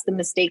that's the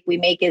mistake we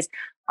make is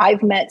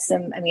I've met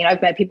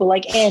people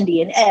like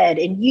Andy and Ed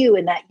and you,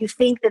 and that you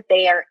think that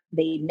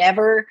they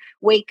never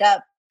wake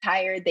up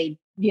tired.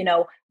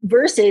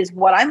 Versus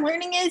what I'm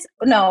learning is,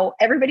 no,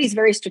 everybody's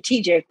very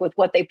strategic with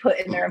what they put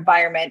in their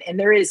environment. And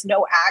there is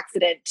no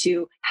accident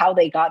to how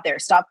they got there.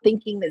 Stop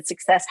thinking that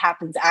success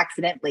happens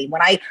accidentally.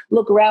 When I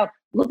look around,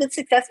 look at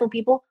successful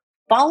people,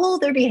 follow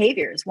their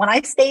behaviors. When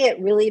I stay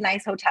at really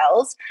nice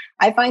hotels,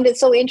 I find it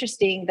so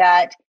interesting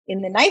that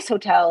in the nice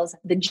hotels,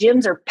 the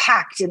gyms are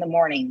packed in the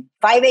morning,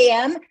 5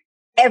 a.m.,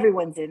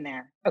 everyone's in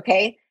there.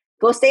 Okay.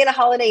 Go stay at a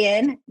Holiday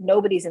Inn.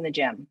 Nobody's in the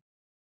gym.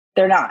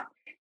 They're not.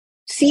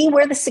 See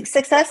where the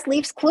success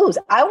leaves clues.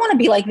 I want to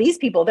be like these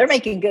people. They're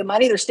making good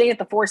money. They're staying at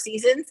the Four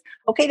Seasons.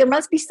 Okay, there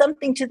must be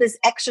something to this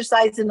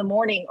exercise in the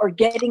morning or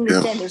getting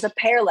this in. There's a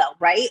parallel,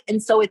 right?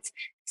 And so it's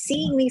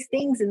seeing these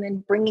things and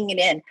then bringing it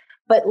in.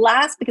 But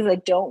last, because I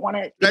don't want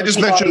to. Can I just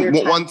mention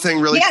one thing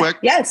really quick?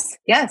 Yes.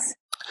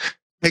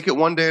 Take it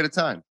one day at a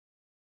time.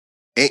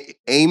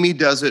 Amy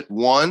does it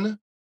one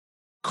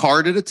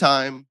card at a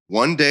time,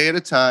 one day at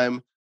a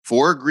time,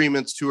 4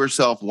 agreements to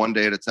herself, one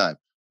day at a time,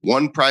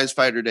 one prize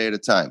fighter day at a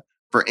time.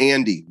 For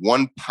Andy,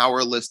 one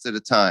power list at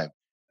a time.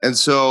 And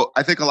so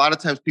I think a lot of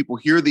times people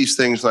hear these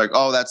things like,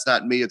 oh, that's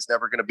not me. It's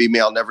never going to be me.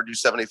 I'll never do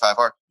 75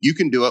 hard. You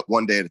can do it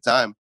one day at a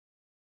time,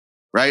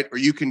 right? Or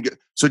you can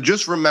so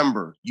just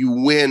remember, you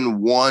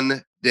win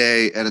one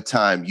day at a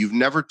time. You've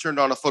never turned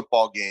on a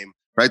football game,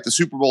 right? The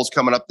Super Bowl is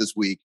coming up this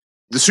week.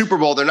 The Super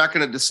Bowl, they're not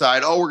going to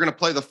decide, oh, we're going to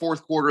play the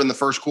fourth quarter and the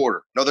first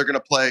quarter. No, they're going to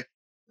play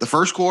the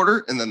first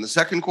quarter and then the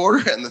second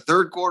quarter and the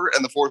third quarter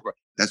and the fourth quarter.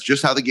 That's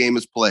just how the game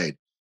is played.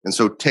 And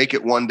so take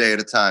it one day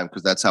at a time,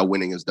 because that's how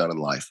winning is done in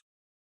life.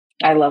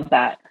 I love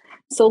that.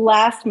 So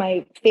last,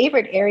 my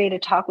favorite area to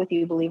talk with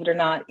you, believe it or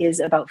not, is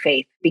about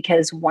faith.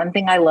 Because one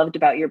thing I loved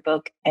about your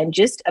book and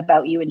just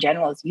about you in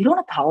general is you don't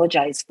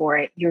apologize for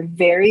it. You're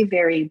very,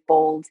 very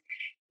bold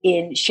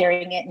in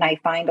sharing it. And I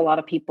find a lot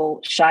of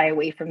people shy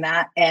away from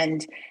that.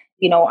 And,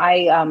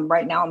 I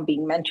right now I'm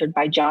being mentored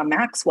by John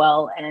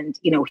Maxwell. And,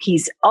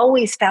 he's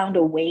always found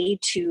a way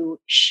to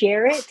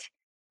share it,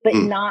 but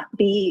not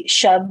be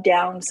shoved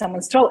down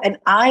someone's throat. And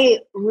I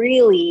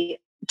really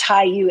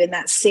tie you in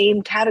that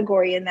same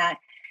category in that,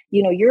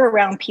 you're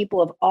around people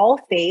of all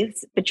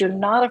faiths, but you're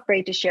not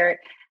afraid to share it.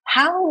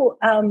 How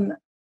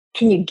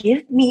can you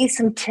give me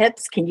some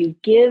tips? Can you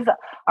give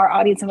our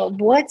audience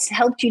what's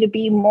helped you to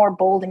be more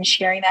bold in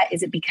sharing that?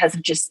 Is it because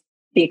of just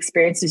the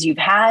experiences you've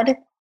had?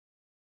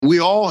 We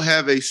all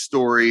have a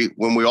story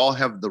when we all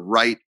have the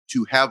right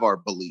to have our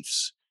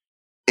beliefs.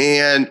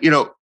 And,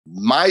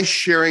 my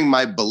sharing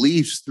my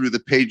beliefs through the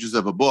pages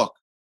of a book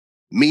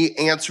me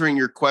answering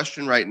your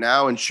question right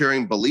now and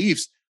sharing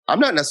beliefs, I'm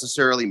not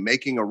necessarily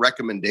making a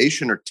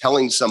recommendation or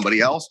telling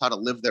somebody else how to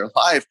live their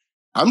life.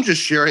 I'm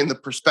just sharing the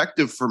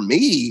perspective for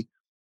me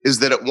is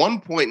that at one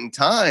point in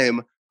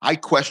time, I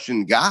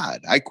questioned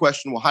God. I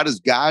questioned, well, how does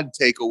God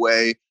take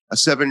away a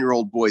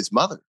 7-year-old boy's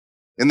mother?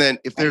 And then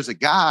if there's a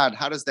God,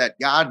 how does that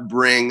God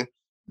bring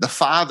the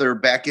father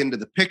back into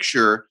the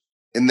picture?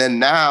 And then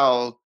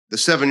now the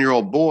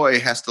 7-year-old boy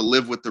has to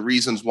live with the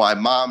reasons why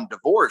mom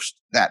divorced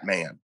that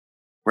man,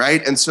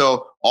 right? And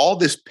so all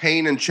this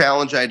pain and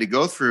challenge I had to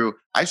go through,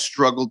 I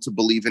struggled to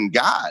believe in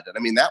God. And I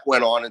mean, that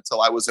went on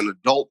until I was an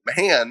adult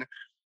man.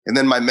 And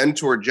then my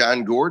mentor,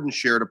 John Gordon,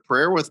 shared a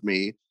prayer with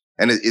me.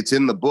 And it's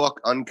in the book,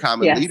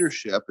 Uncommon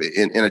Leadership,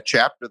 in a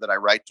chapter that I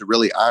write to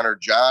really honor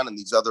John and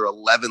these other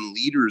 11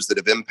 leaders that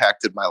have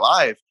impacted my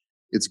life.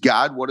 It's,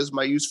 God, what is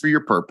my use for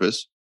your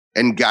purpose?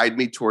 And guide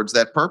me towards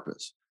that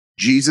purpose.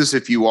 Jesus,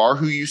 if you are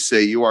who you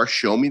say you are,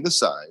 show me the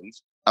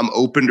signs. I'm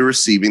open to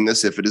receiving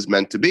this if it is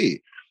meant to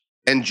be.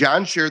 And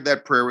John shared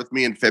that prayer with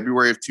me in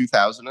February of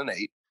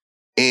 2008.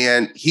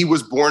 And he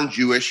was born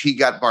Jewish. He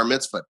got bar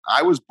mitzvahed.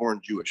 I was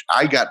born Jewish.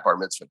 I got bar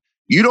mitzvahed.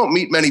 You don't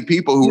meet many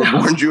people who were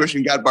born Jewish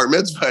and got bar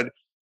mitzvahed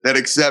that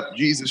accept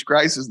Jesus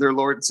Christ as their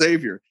Lord and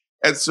Savior.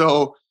 And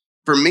so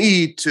for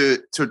me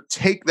to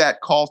take that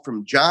call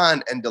from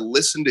John and to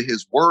listen to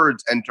his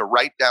words and to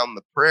write down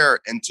the prayer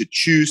and to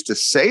choose to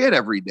say it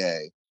every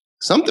day,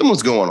 something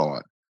was going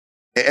on.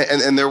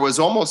 And there was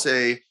almost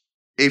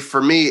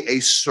for me,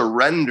 a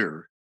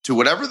surrender to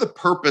whatever the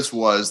purpose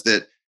was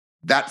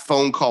that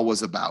phone call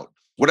was about.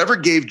 Whatever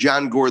gave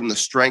John Gordon the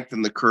strength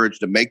and the courage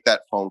to make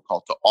that phone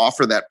call, to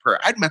offer that prayer.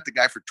 I'd met the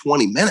guy for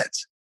 20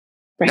 minutes.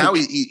 Right. Now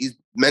he's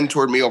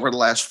mentored me over the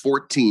last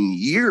 14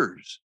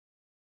 years.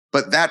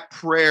 But that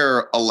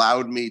prayer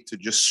allowed me to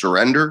just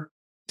surrender,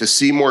 to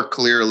see more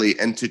clearly,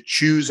 and to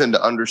choose and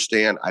to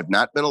understand I've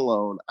not been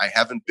alone. I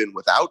haven't been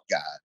without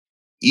God.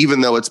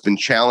 Even though it's been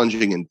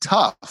challenging and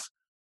tough,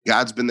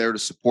 God's been there to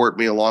support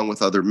me along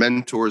with other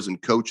mentors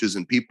and coaches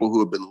and people who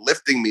have been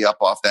lifting me up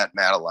off that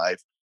mat of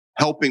life,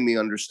 helping me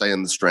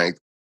understand the strength,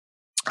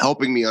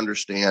 helping me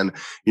understand,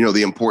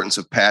 the importance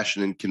of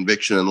passion and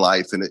conviction in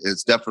life. And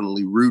it's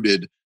definitely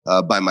rooted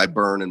by my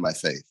burn and my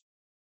faith.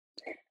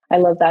 I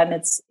love that.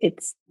 And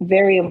it's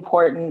very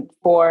important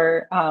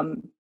for,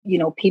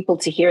 people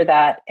to hear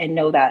that and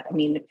know that. I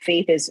mean,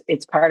 faith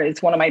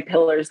it's one of my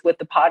pillars with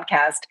the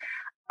podcast.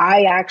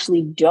 I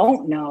actually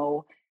don't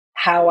know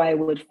how I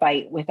would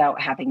fight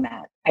without having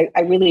that.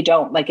 I really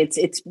don't. Like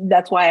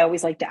that's why I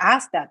always like to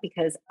ask that,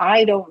 because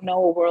I don't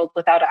know a world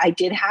without it. I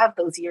did have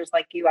those years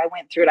like you. I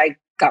went through it.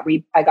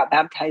 I got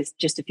baptized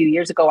just a few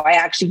years ago. I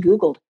actually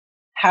Googled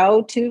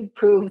how to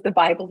prove the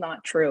Bible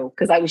not true,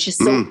 because I was just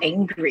so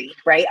angry,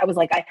 right? I was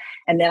like,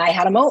 and then I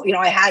had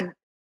I had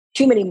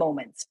too many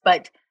moments.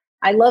 But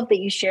I love that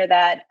you share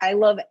that. I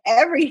love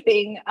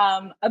everything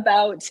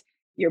about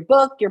your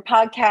book, your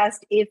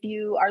podcast. If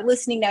you are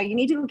listening now, you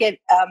need to get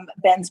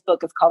Ben's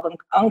book. It's called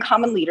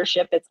Uncommon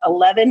Leadership. It's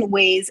 11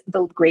 Ways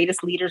the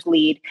Greatest Leaders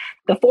Lead.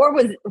 The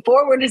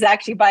foreword is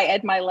actually by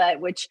Ed Milet,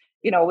 which,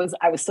 I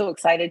was so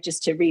excited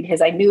just to read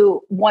his. I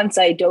knew once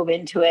I dove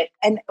into it.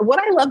 And what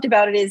I loved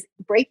about it is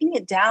breaking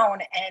it down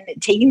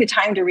and taking the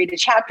time to read a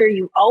chapter.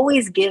 You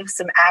always give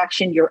some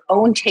action, your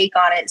own take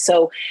on it.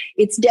 So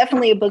it's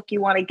definitely a book you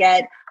want to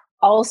get.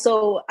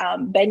 Also,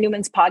 Ben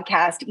Newman's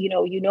podcast,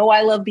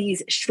 I love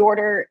these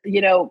shorter,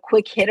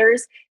 quick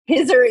hitters.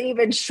 His are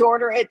even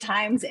shorter at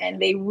times,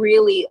 and they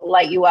really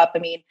light you up. I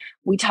mean,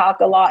 we talk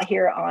a lot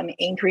here on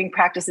anchoring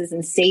practices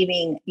and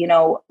saving,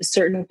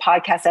 certain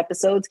podcast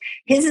episodes.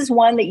 His is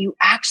one that you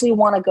actually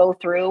want to go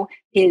through.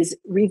 His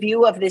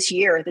review of this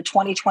year, the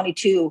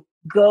 2022,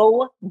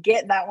 go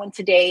get that one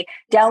today.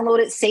 Download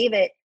it, save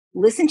it,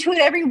 listen to it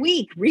every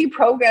week,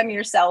 reprogram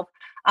yourself.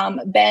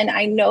 Ben,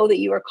 I know that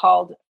you are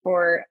called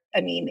for,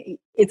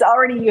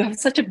 you have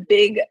such a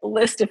big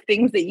list of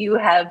things that you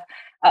have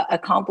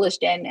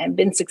accomplished and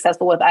been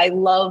successful with. I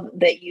love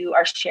that you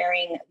are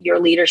sharing your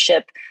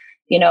leadership,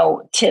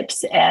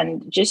 tips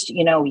and just,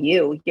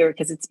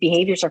 because it's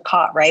behaviors are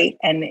caught, right?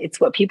 And it's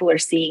what people are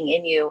seeing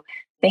in you.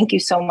 Thank you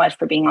so much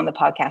for being on the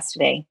podcast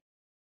today.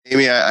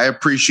 Amy, I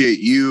appreciate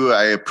you.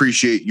 I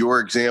appreciate your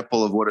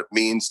example of what it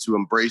means to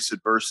embrace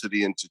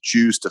adversity and to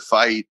choose to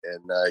fight,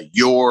 and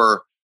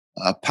your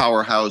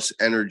powerhouse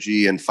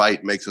energy and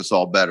fight makes us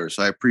all better.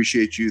 So I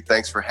appreciate you.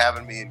 Thanks for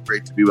having me, and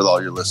great to be with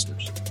all your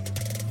listeners.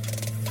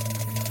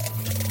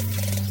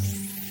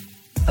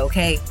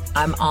 Okay,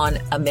 I'm on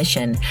a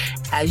mission.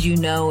 As you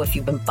know, if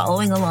you've been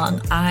following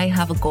along, I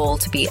have a goal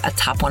to be a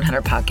top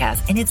 100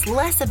 podcast. And it's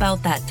less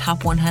about that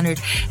top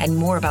 100 and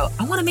more about,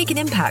 I want to make an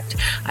impact.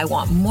 I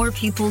want more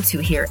people to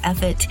hear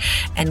Effort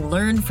and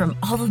learn from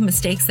all the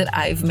mistakes that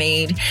I've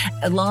made,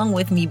 along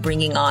with me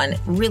bringing on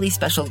really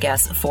special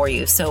guests for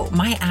you. So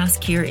my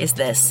ask here is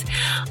this.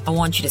 I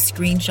want you to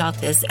screenshot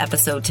this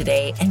episode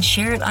today and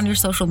share it on your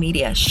social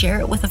media. Share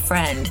it with a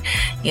friend,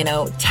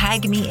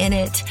 tag me in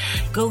it.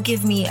 Go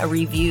give me a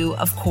review,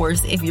 of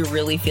course, if you're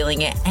really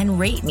feeling it, and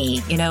rate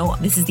me. You know,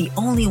 this is the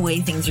only way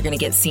things are going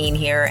to get seen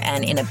here.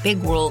 And in a big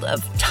world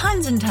of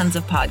tons and tons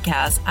of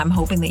podcasts, I'm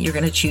hoping that you're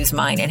going to choose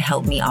mine and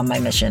help me on my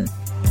mission.